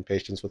recurrence in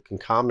patients with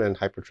concomitant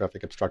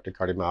hypertrophic obstructive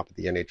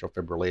cardiomyopathy and atrial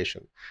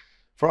fibrillation.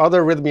 For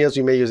other arrhythmias,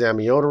 you may use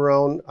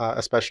amiodarone,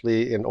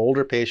 especially in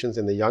older patients.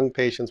 In the young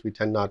patients, we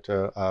tend not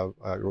to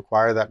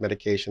require that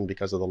medication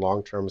because of the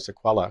long-term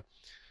sequelae.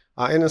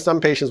 And in some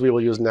patients, we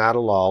will use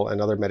nadolol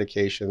and other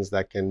medications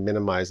that can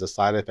minimize the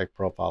side effect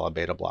profile of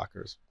beta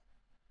blockers.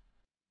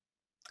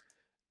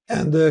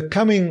 And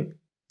coming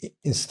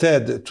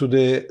instead to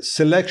the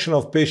selection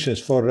of patients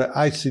for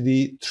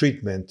ICD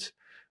treatment,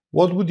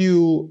 what would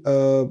you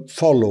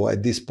follow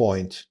at this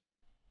point?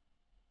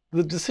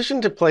 The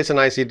decision to place an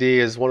ICD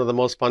is one of the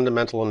most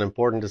fundamental and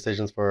important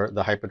decisions for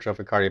the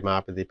hypertrophic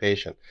cardiomyopathy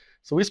patient.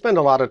 So we spend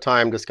a lot of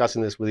time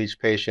discussing this with each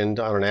patient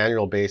on an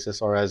annual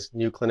basis or as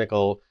new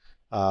clinical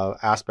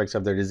aspects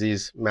of their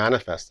disease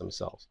manifest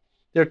themselves.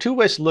 There are two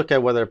ways to look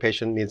at whether a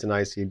patient needs an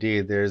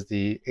ICD. There's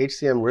the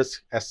HCM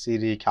risk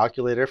SCD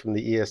calculator from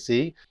the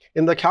ESC.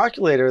 In the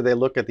calculator, they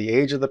look at the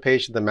age of the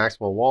patient, the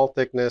maximal wall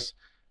thickness,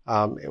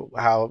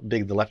 how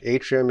big the left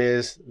atrium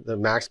is, the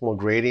maximal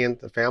gradient,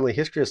 the family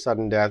history of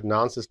sudden death,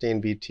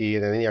 non-sustained VT,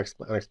 and any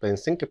unexplained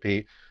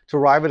syncope to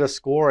arrive at a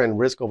score and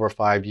risk over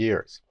 5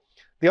 years.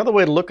 The other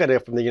way to look at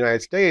it from the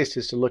United States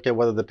is to look at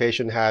whether the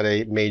patient had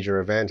a major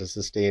event, a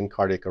sustained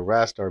cardiac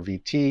arrest or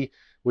VT,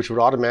 which would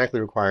automatically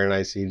require an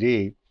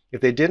ICD.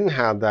 If they didn't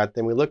have that,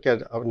 then we look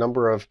at a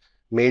number of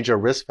major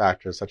risk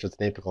factors, such as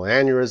an apical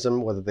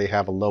aneurysm, whether they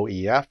have a low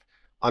EF,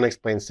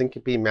 unexplained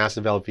syncope,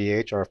 massive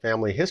LVH, or a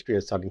family history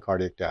of sudden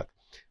cardiac death.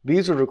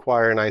 These would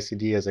require an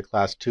ICD as a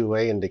class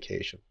 2A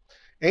indication.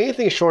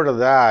 Anything short of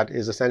that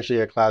is essentially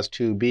a class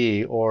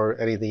 2B, or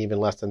anything even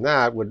less than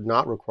that would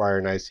not require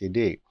an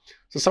ICD.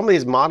 So some of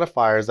these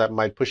modifiers that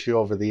might push you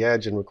over the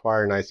edge and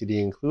require an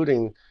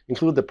ICD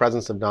include the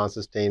presence of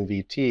non-sustained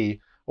VT,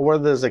 or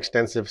whether there's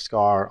extensive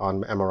scar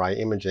on MRI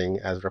imaging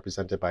as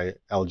represented by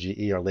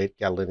LGE or late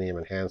gadolinium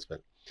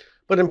enhancement.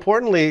 But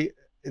importantly,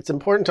 it's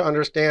important to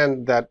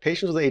understand that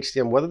patients with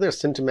HCM, whether they're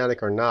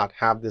symptomatic or not,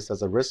 have this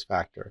as a risk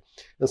factor.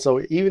 And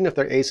so even if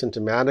they're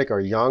asymptomatic or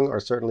young, or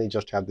certainly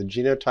just have the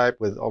genotype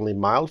with only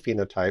mild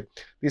phenotype,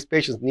 these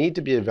patients need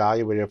to be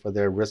evaluated for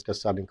their risk of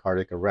sudden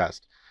cardiac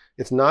arrest.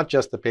 It's not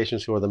just the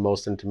patients who are the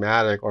most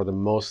symptomatic or the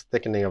most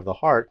thickening of the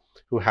heart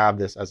who have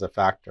this as a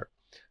factor.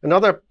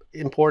 Another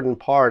important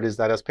part is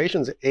that as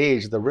patients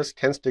age, the risk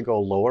tends to go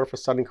lower for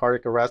sudden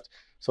cardiac arrest.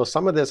 So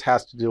some of this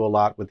has to do a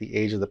lot with the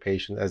age of the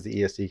patient, as the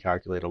ESC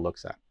calculator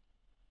looks at.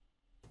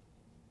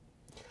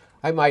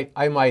 I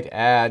might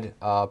add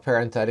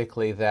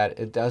parenthetically that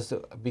it does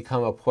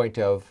become a point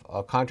of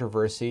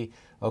controversy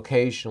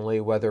occasionally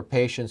whether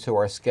patients who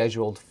are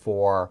scheduled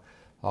for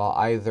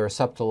either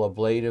septal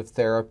ablative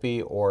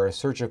therapy or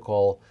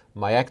surgical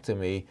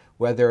myectomy,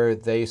 whether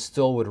they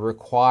still would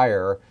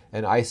require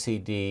an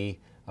ICD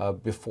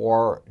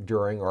before,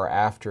 during, or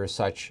after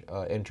such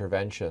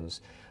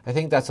interventions. I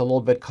think that's a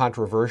little bit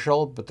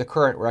controversial, but the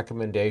current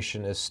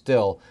recommendation is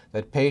still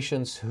that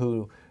patients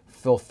who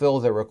fulfill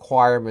the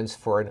requirements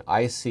for an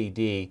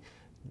ICD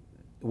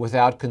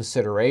without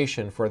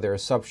consideration for their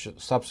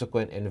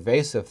subsequent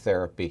invasive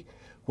therapy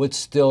would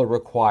still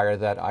require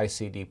that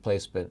ICD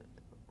placement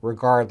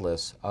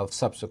regardless of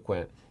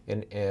subsequent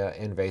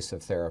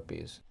invasive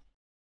therapies.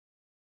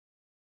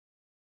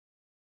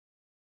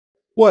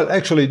 Well,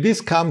 actually,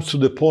 this comes to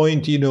the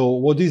point,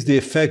 what is the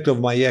effect of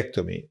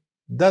myectomy?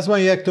 Does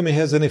myectomy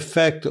has an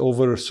effect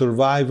over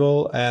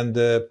survival and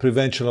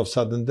prevention of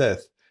sudden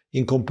death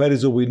in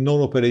comparison with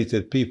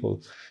non-operated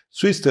people?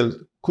 Swistel,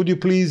 could you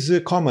please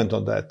comment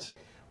on that?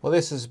 Well,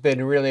 this has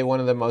been really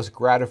one of the most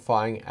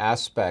gratifying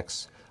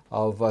aspects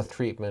of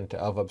treatment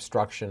of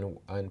obstruction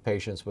in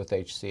patients with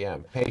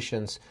HCM.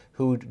 Patients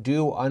who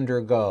do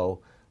undergo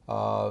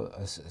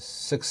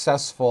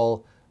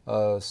successful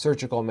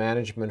surgical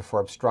management for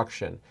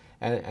obstruction.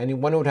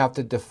 And one would have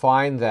to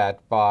define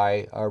that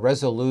by a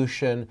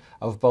resolution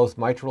of both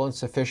mitral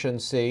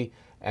insufficiency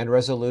and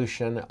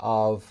resolution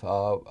of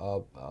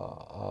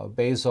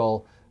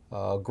basal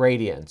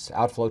gradients,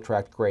 outflow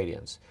tract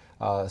gradients.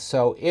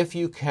 So if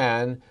you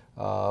can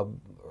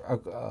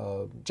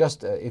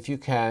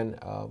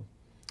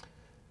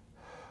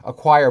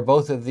acquire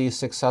both of these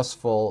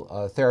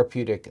successful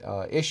therapeutic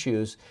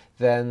issues,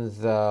 then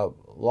the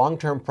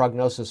long-term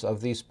prognosis of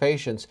these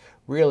patients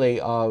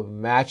really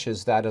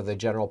matches that of the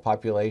general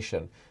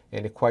population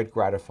in a quite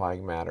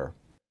gratifying manner.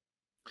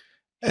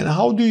 And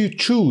how do you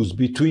choose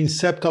between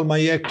septal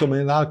myectomy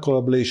and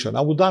alcohol ablation?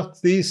 I would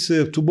ask this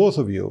to both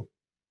of you.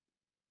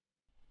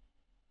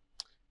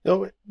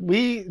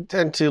 We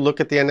tend to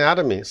look at the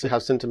anatomy, see how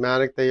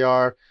symptomatic they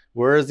are,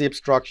 where is the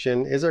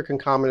obstruction, is there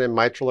concomitant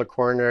mitral or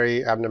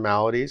coronary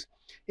abnormalities.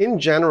 In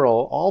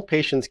general, all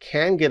patients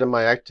can get a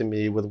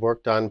myectomy with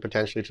work done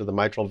potentially to the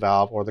mitral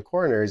valve or the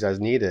coronaries as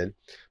needed.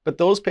 But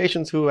those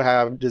patients who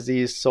have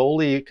disease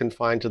solely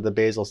confined to the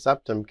basal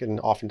septum can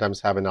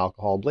oftentimes have an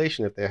alcohol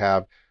ablation if they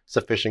have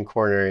sufficient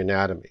coronary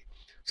anatomy.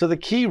 So the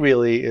key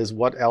really is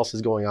what else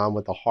is going on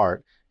with the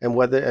heart and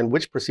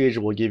which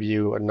procedure will give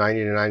you a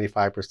 90 to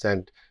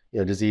 95%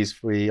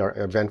 disease-free or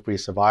event-free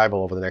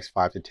survival over the next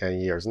 5 to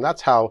 10 years. And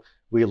that's how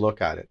we look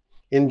at it.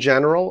 In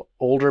general,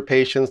 older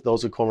patients,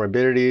 those with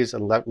comorbidities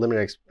and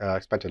limited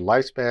expected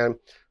lifespan,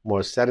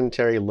 more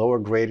sedentary, lower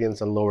gradients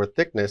and lower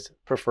thickness,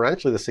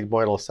 preferentially the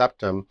sigmoidal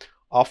septum,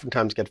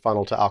 oftentimes get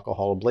funneled to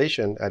alcohol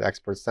ablation at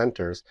expert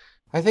centers.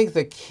 I think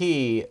the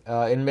key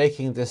in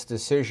making this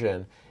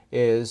decision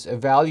is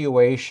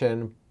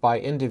evaluation by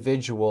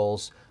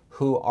individuals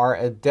who are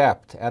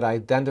adept at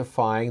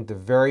identifying the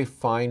very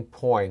fine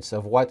points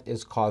of what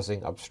is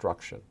causing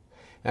obstruction.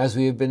 As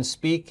we have been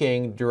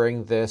speaking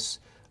during this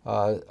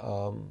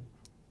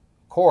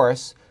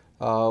course,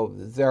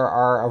 there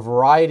are a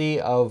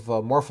variety of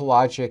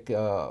morphologic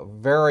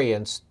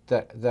variants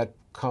that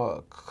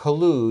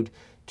collude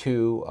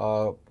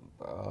to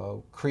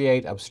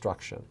create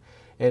obstruction.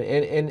 And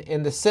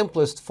in the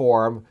simplest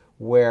form,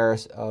 where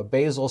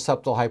basal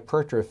septal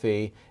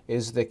hypertrophy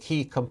is the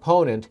key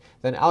component,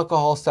 then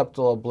alcohol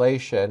septal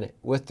ablation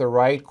with the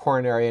right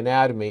coronary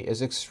anatomy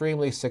is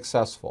extremely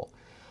successful.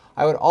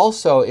 I would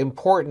also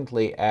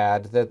importantly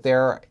add that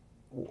there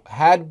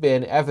had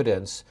been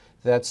evidence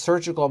that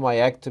surgical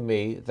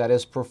myectomy that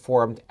is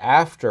performed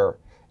after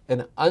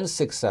an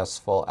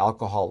unsuccessful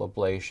alcohol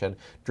ablation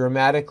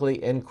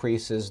dramatically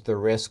increases the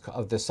risk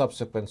of the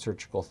subsequent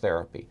surgical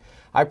therapy.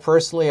 I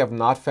personally have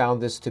not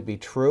found this to be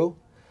true.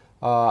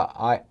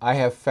 I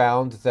have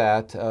found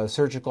that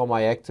surgical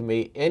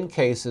myectomy in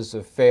cases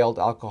of failed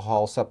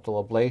alcohol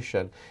septal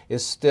ablation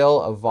is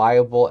still a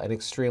viable and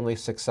extremely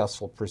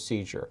successful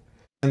procedure.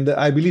 And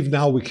I believe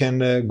now we can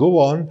go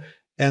on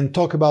and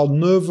talk about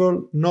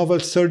novel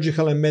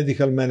surgical and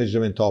medical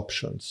management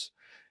options.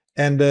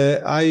 And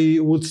I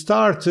would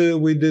start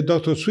with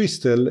Dr.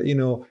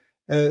 Swistel,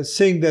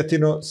 saying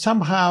that,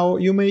 somehow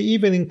you may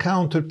even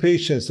encounter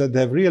patients that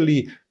have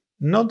really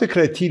not the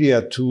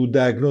criteria to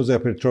diagnose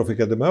hypertrophic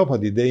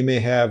cardiomyopathy. They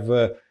may have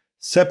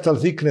septal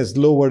thickness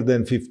lower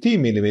than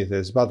 15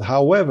 millimeters, but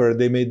however,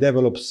 they may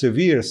develop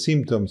severe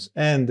symptoms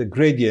and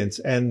gradients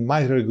and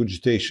mitral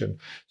regurgitation.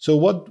 So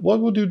what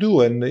would you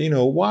do? And,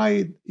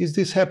 why is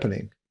this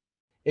happening?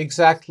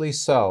 Exactly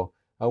so.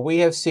 We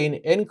have seen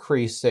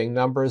increasing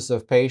numbers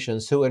of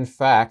patients who, in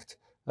fact,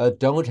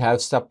 don't have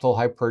septal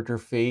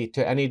hypertrophy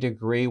to any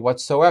degree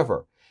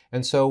whatsoever.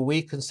 And so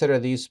we consider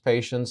these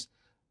patients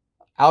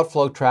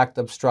outflow tract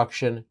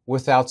obstruction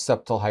without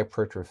septal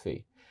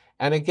hypertrophy.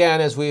 And again,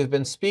 as we've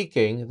been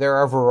speaking, there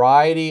are a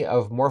variety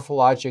of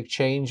morphologic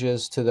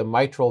changes to the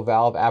mitral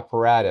valve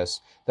apparatus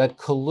that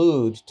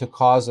collude to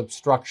cause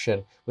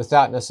obstruction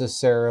without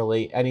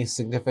necessarily any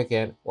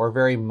significant or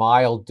very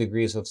mild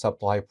degrees of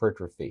septal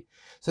hypertrophy.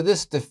 So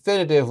this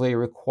definitively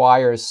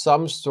requires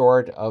some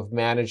sort of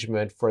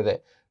management for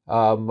the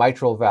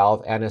mitral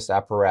valve and its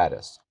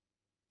apparatus.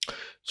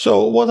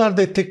 So what are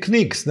the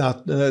techniques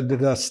that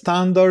are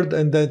standard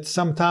and that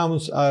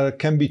sometimes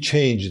can be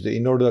changed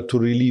in order to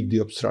relieve the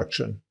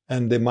obstruction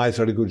and the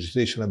mitral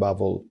regurgitation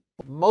above all?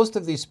 Most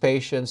of these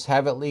patients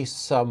have at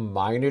least some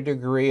minor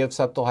degree of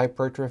septal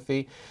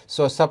hypertrophy,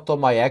 so a septal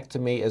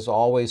myectomy is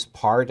always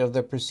part of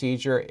the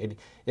procedure. In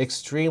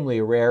extremely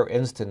rare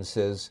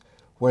instances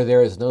where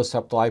there is no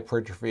septal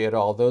hypertrophy at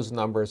all, those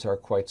numbers are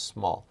quite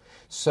small.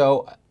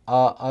 So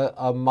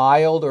a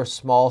mild or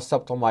small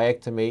septal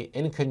myectomy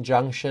in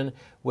conjunction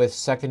with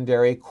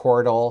secondary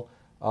chordal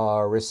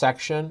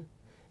resection,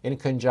 in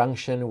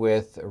conjunction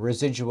with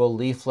residual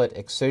leaflet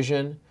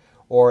excision,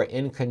 or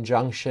in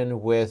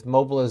conjunction with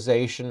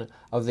mobilization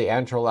of the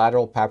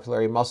anterolateral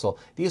papillary muscle.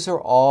 These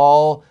are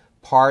all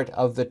part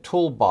of the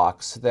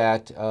toolbox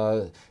that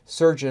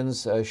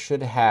surgeons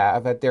should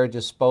have at their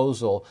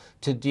disposal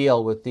to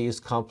deal with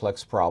these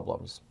complex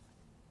problems.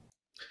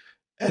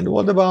 And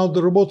what about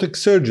the robotic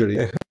surgery?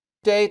 To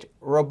date,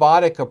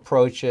 robotic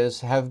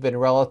approaches have been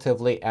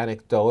relatively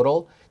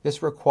anecdotal.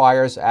 This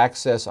requires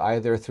access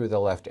either through the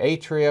left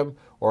atrium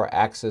or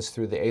access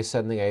through the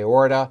ascending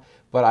aorta,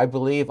 but I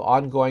believe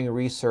ongoing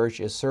research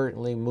is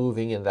certainly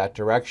moving in that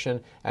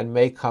direction and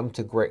may come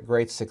to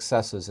great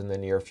successes in the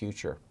near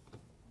future.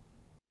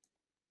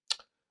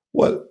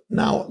 Well,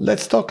 now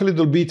let's talk a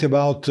little bit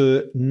about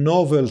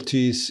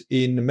novelties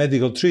in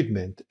medical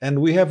treatment.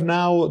 And we have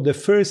now the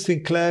first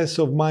in class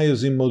of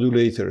myosin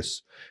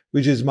modulators,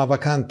 which is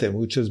mavacamten,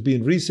 which has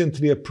been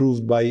recently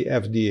approved by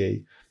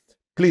FDA.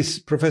 Please,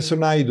 Professor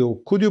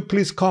Naidu, could you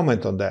please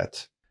comment on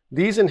that?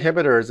 These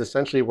inhibitors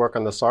essentially work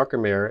on the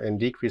sarcomere and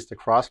decrease the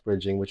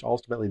cross-bridging, which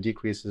ultimately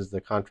decreases the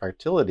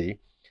contractility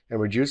and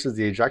reduces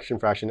the ejection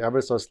fraction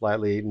ever so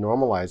slightly,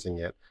 normalizing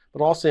it,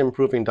 but also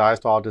improving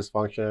diastolic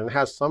dysfunction and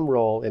has some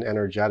role in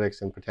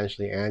energetics and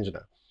potentially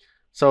angina.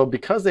 So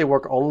because they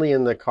work only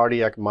in the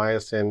cardiac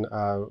myosin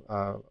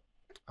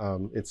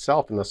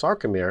itself in the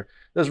sarcomere,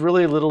 there's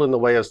really little in the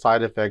way of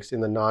side effects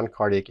in the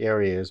non-cardiac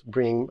areas,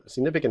 bringing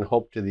significant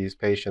hope to these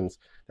patients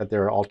that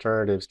there are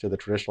alternatives to the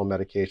traditional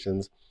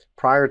medications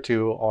prior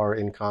to or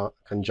in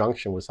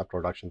conjunction with septal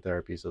reduction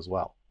therapies as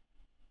well.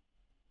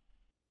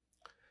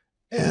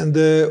 And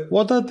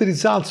what are the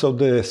results of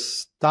the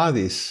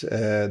studies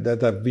that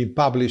have been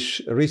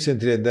published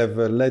recently and have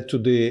led to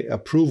the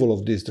approval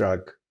of this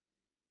drug?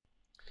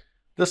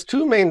 There's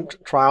two main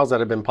trials that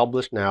have been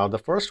published now. The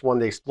first one,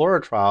 the Explorer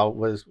trial,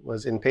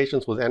 was in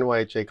patients with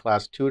NYHA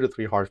class 2 to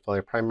 3 heart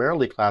failure,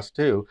 primarily class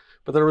 2,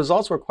 but the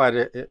results were quite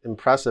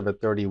impressive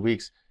at 30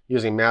 weeks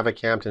using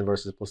mavacamten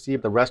versus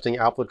placebo. The resting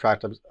outflow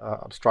tract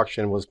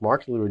obstruction was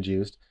markedly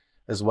reduced,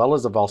 as well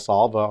as the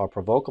Valsalva or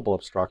provocable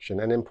obstruction.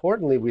 And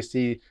importantly, we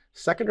see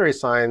secondary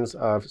signs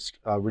of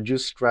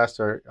reduced stress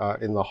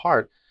in the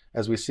heart,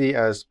 as we see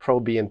as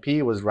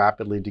pro-BNP was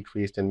rapidly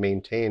decreased and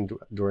maintained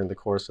during the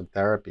course of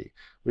therapy.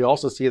 We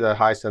also see that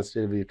high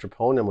sensitivity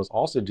troponin was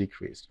also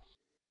decreased.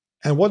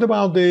 And what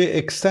about the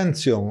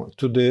extension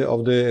of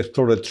the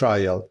Explorer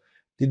trial?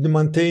 Did they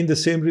maintain the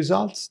same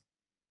results?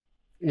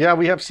 Yeah,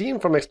 we have seen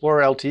from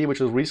Explorer LT, which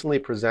was recently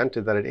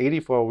presented, that at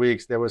 84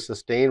 weeks, there was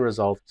sustained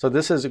results. So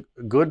this is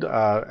good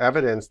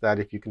evidence that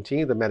if you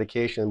continue the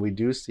medication, we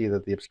do see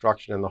that the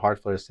obstruction and the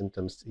heart failure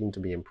symptoms seem to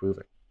be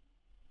improving.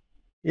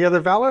 Yeah,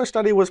 the VALOR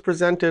study was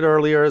presented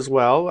earlier as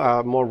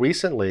well, more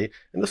recently.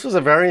 And this was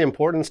a very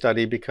important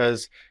study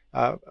because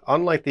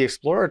unlike the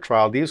Explorer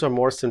trial, these are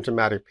more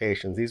symptomatic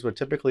patients. These were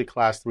typically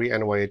class 3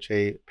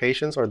 NYHA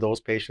patients, or those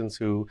patients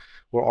who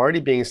were already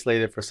being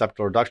slated for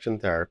septal reduction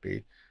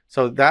therapy.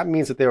 So that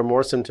means that they were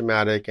more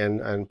symptomatic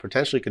and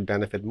potentially could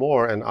benefit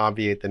more and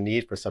obviate the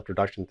need for septal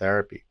reduction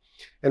therapy.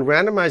 And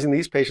randomizing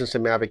these patients to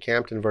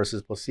mavacamten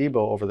versus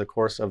placebo over the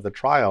course of the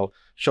trial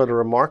showed a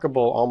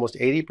remarkable almost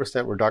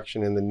 80%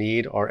 reduction in the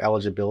need or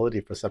eligibility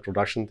for septal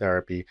reduction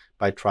therapy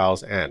by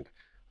trial's end.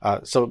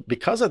 So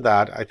because of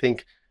that, I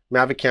think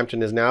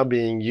mavacamten is now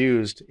being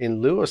used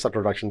in lieu of septal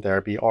reduction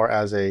therapy, or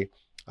as a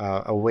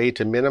way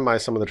to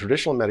minimize some of the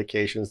traditional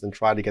medications and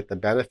try to get the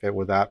benefit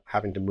without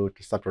having to move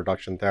to septal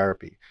reduction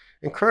therapy.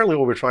 And currently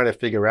what we're trying to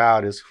figure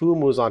out is who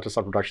moves on to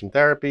septal reduction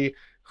therapy,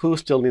 who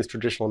still needs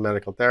traditional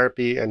medical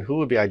therapy, and who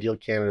would be ideal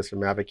candidates for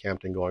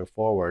mavacamten going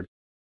forward.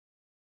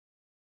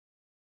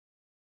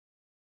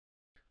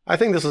 I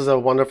think this is a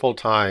wonderful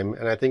time.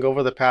 And I think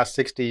over the past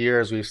 60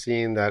 years, we've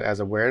seen that as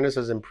awareness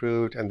has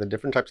improved and the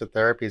different types of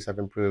therapies have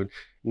improved,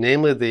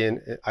 namely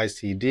the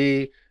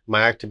ICD,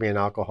 myectomy and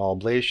alcohol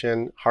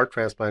ablation, heart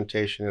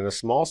transplantation in a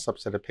small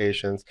subset of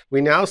patients, we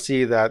now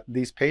see that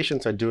these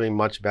patients are doing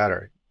much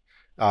better.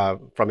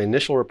 From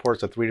initial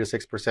reports of 3 to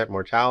 6%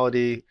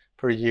 mortality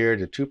per year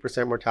to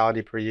 2%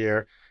 mortality per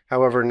year.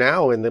 However,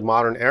 now in the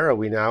modern era,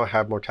 we now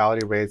have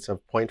mortality rates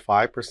of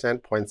 0.5%,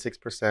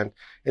 0.6%,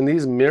 and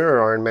these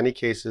mirror or in many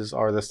cases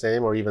are the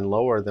same or even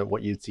lower than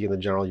what you'd see in the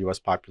general US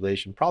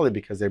population, probably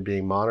because they're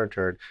being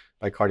monitored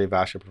by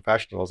cardiovascular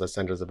professionals at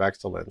centers of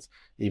excellence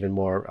even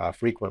more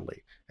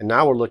frequently. And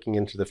now we're looking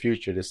into the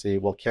future to see,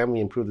 well, can we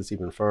improve this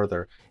even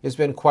further? It's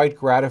been quite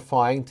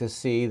gratifying to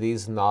see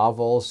these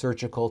novel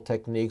surgical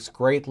techniques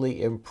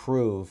greatly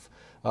improve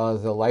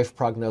the life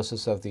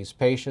prognosis of these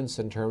patients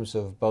in terms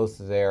of both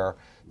their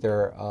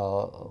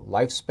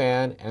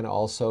lifespan and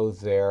also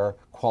their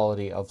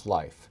quality of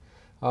life.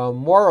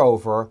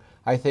 Moreover,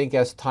 I think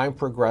as time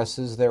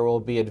progresses, there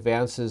will be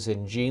advances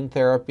in gene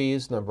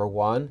therapies, number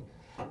one,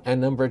 and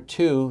number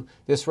two,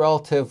 this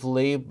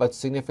relatively but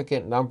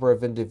significant number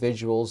of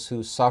individuals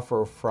who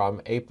suffer from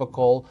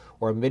apical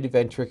or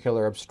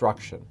midventricular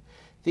obstruction.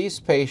 These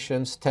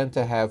patients tend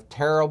to have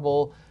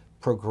terrible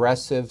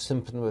progressive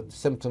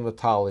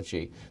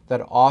symptomatology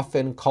that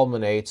often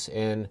culminates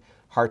in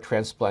heart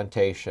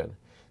transplantation.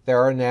 There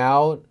are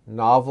now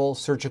novel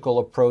surgical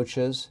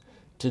approaches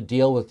to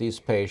deal with these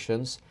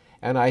patients,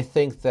 and I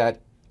think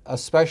that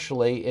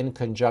especially in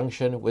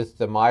conjunction with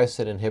the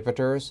myosin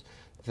inhibitors,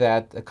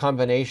 that the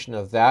combination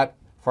of that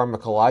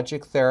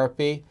pharmacologic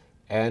therapy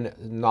and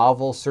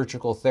novel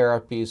surgical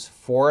therapies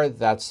for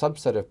that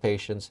subset of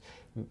patients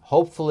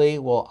hopefully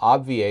will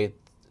obviate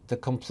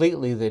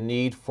completely the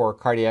need for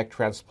cardiac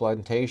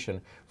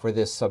transplantation for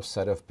this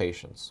subset of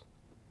patients.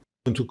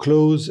 To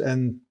close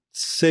and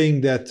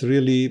saying that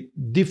really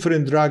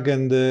different drug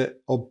and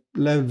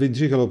left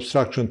ventricular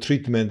obstruction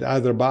treatment,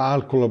 either by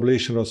alcohol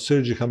ablation or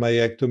surgical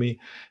myectomy,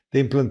 the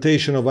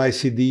implantation of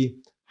ICD,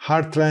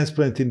 heart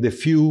transplant in the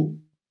few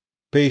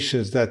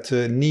patients that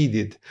need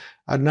it,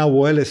 are now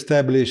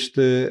well-established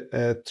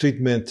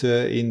treatment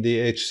in the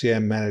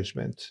HCM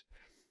management.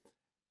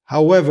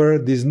 However,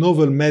 these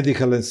novel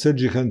medical and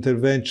surgical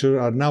interventions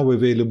are now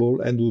available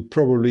and will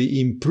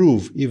probably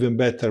improve even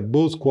better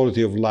both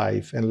quality of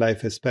life and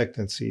life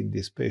expectancy in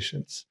these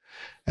patients.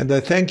 And I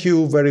thank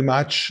you very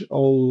much,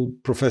 all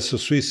Professor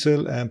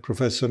Swissell and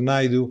Professor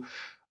Naidu,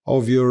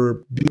 of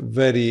your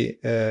very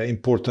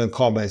important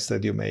comments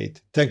that you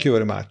made. Thank you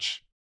very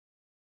much.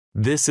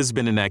 This has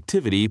been an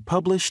activity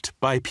published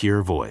by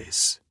Pure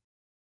Voice.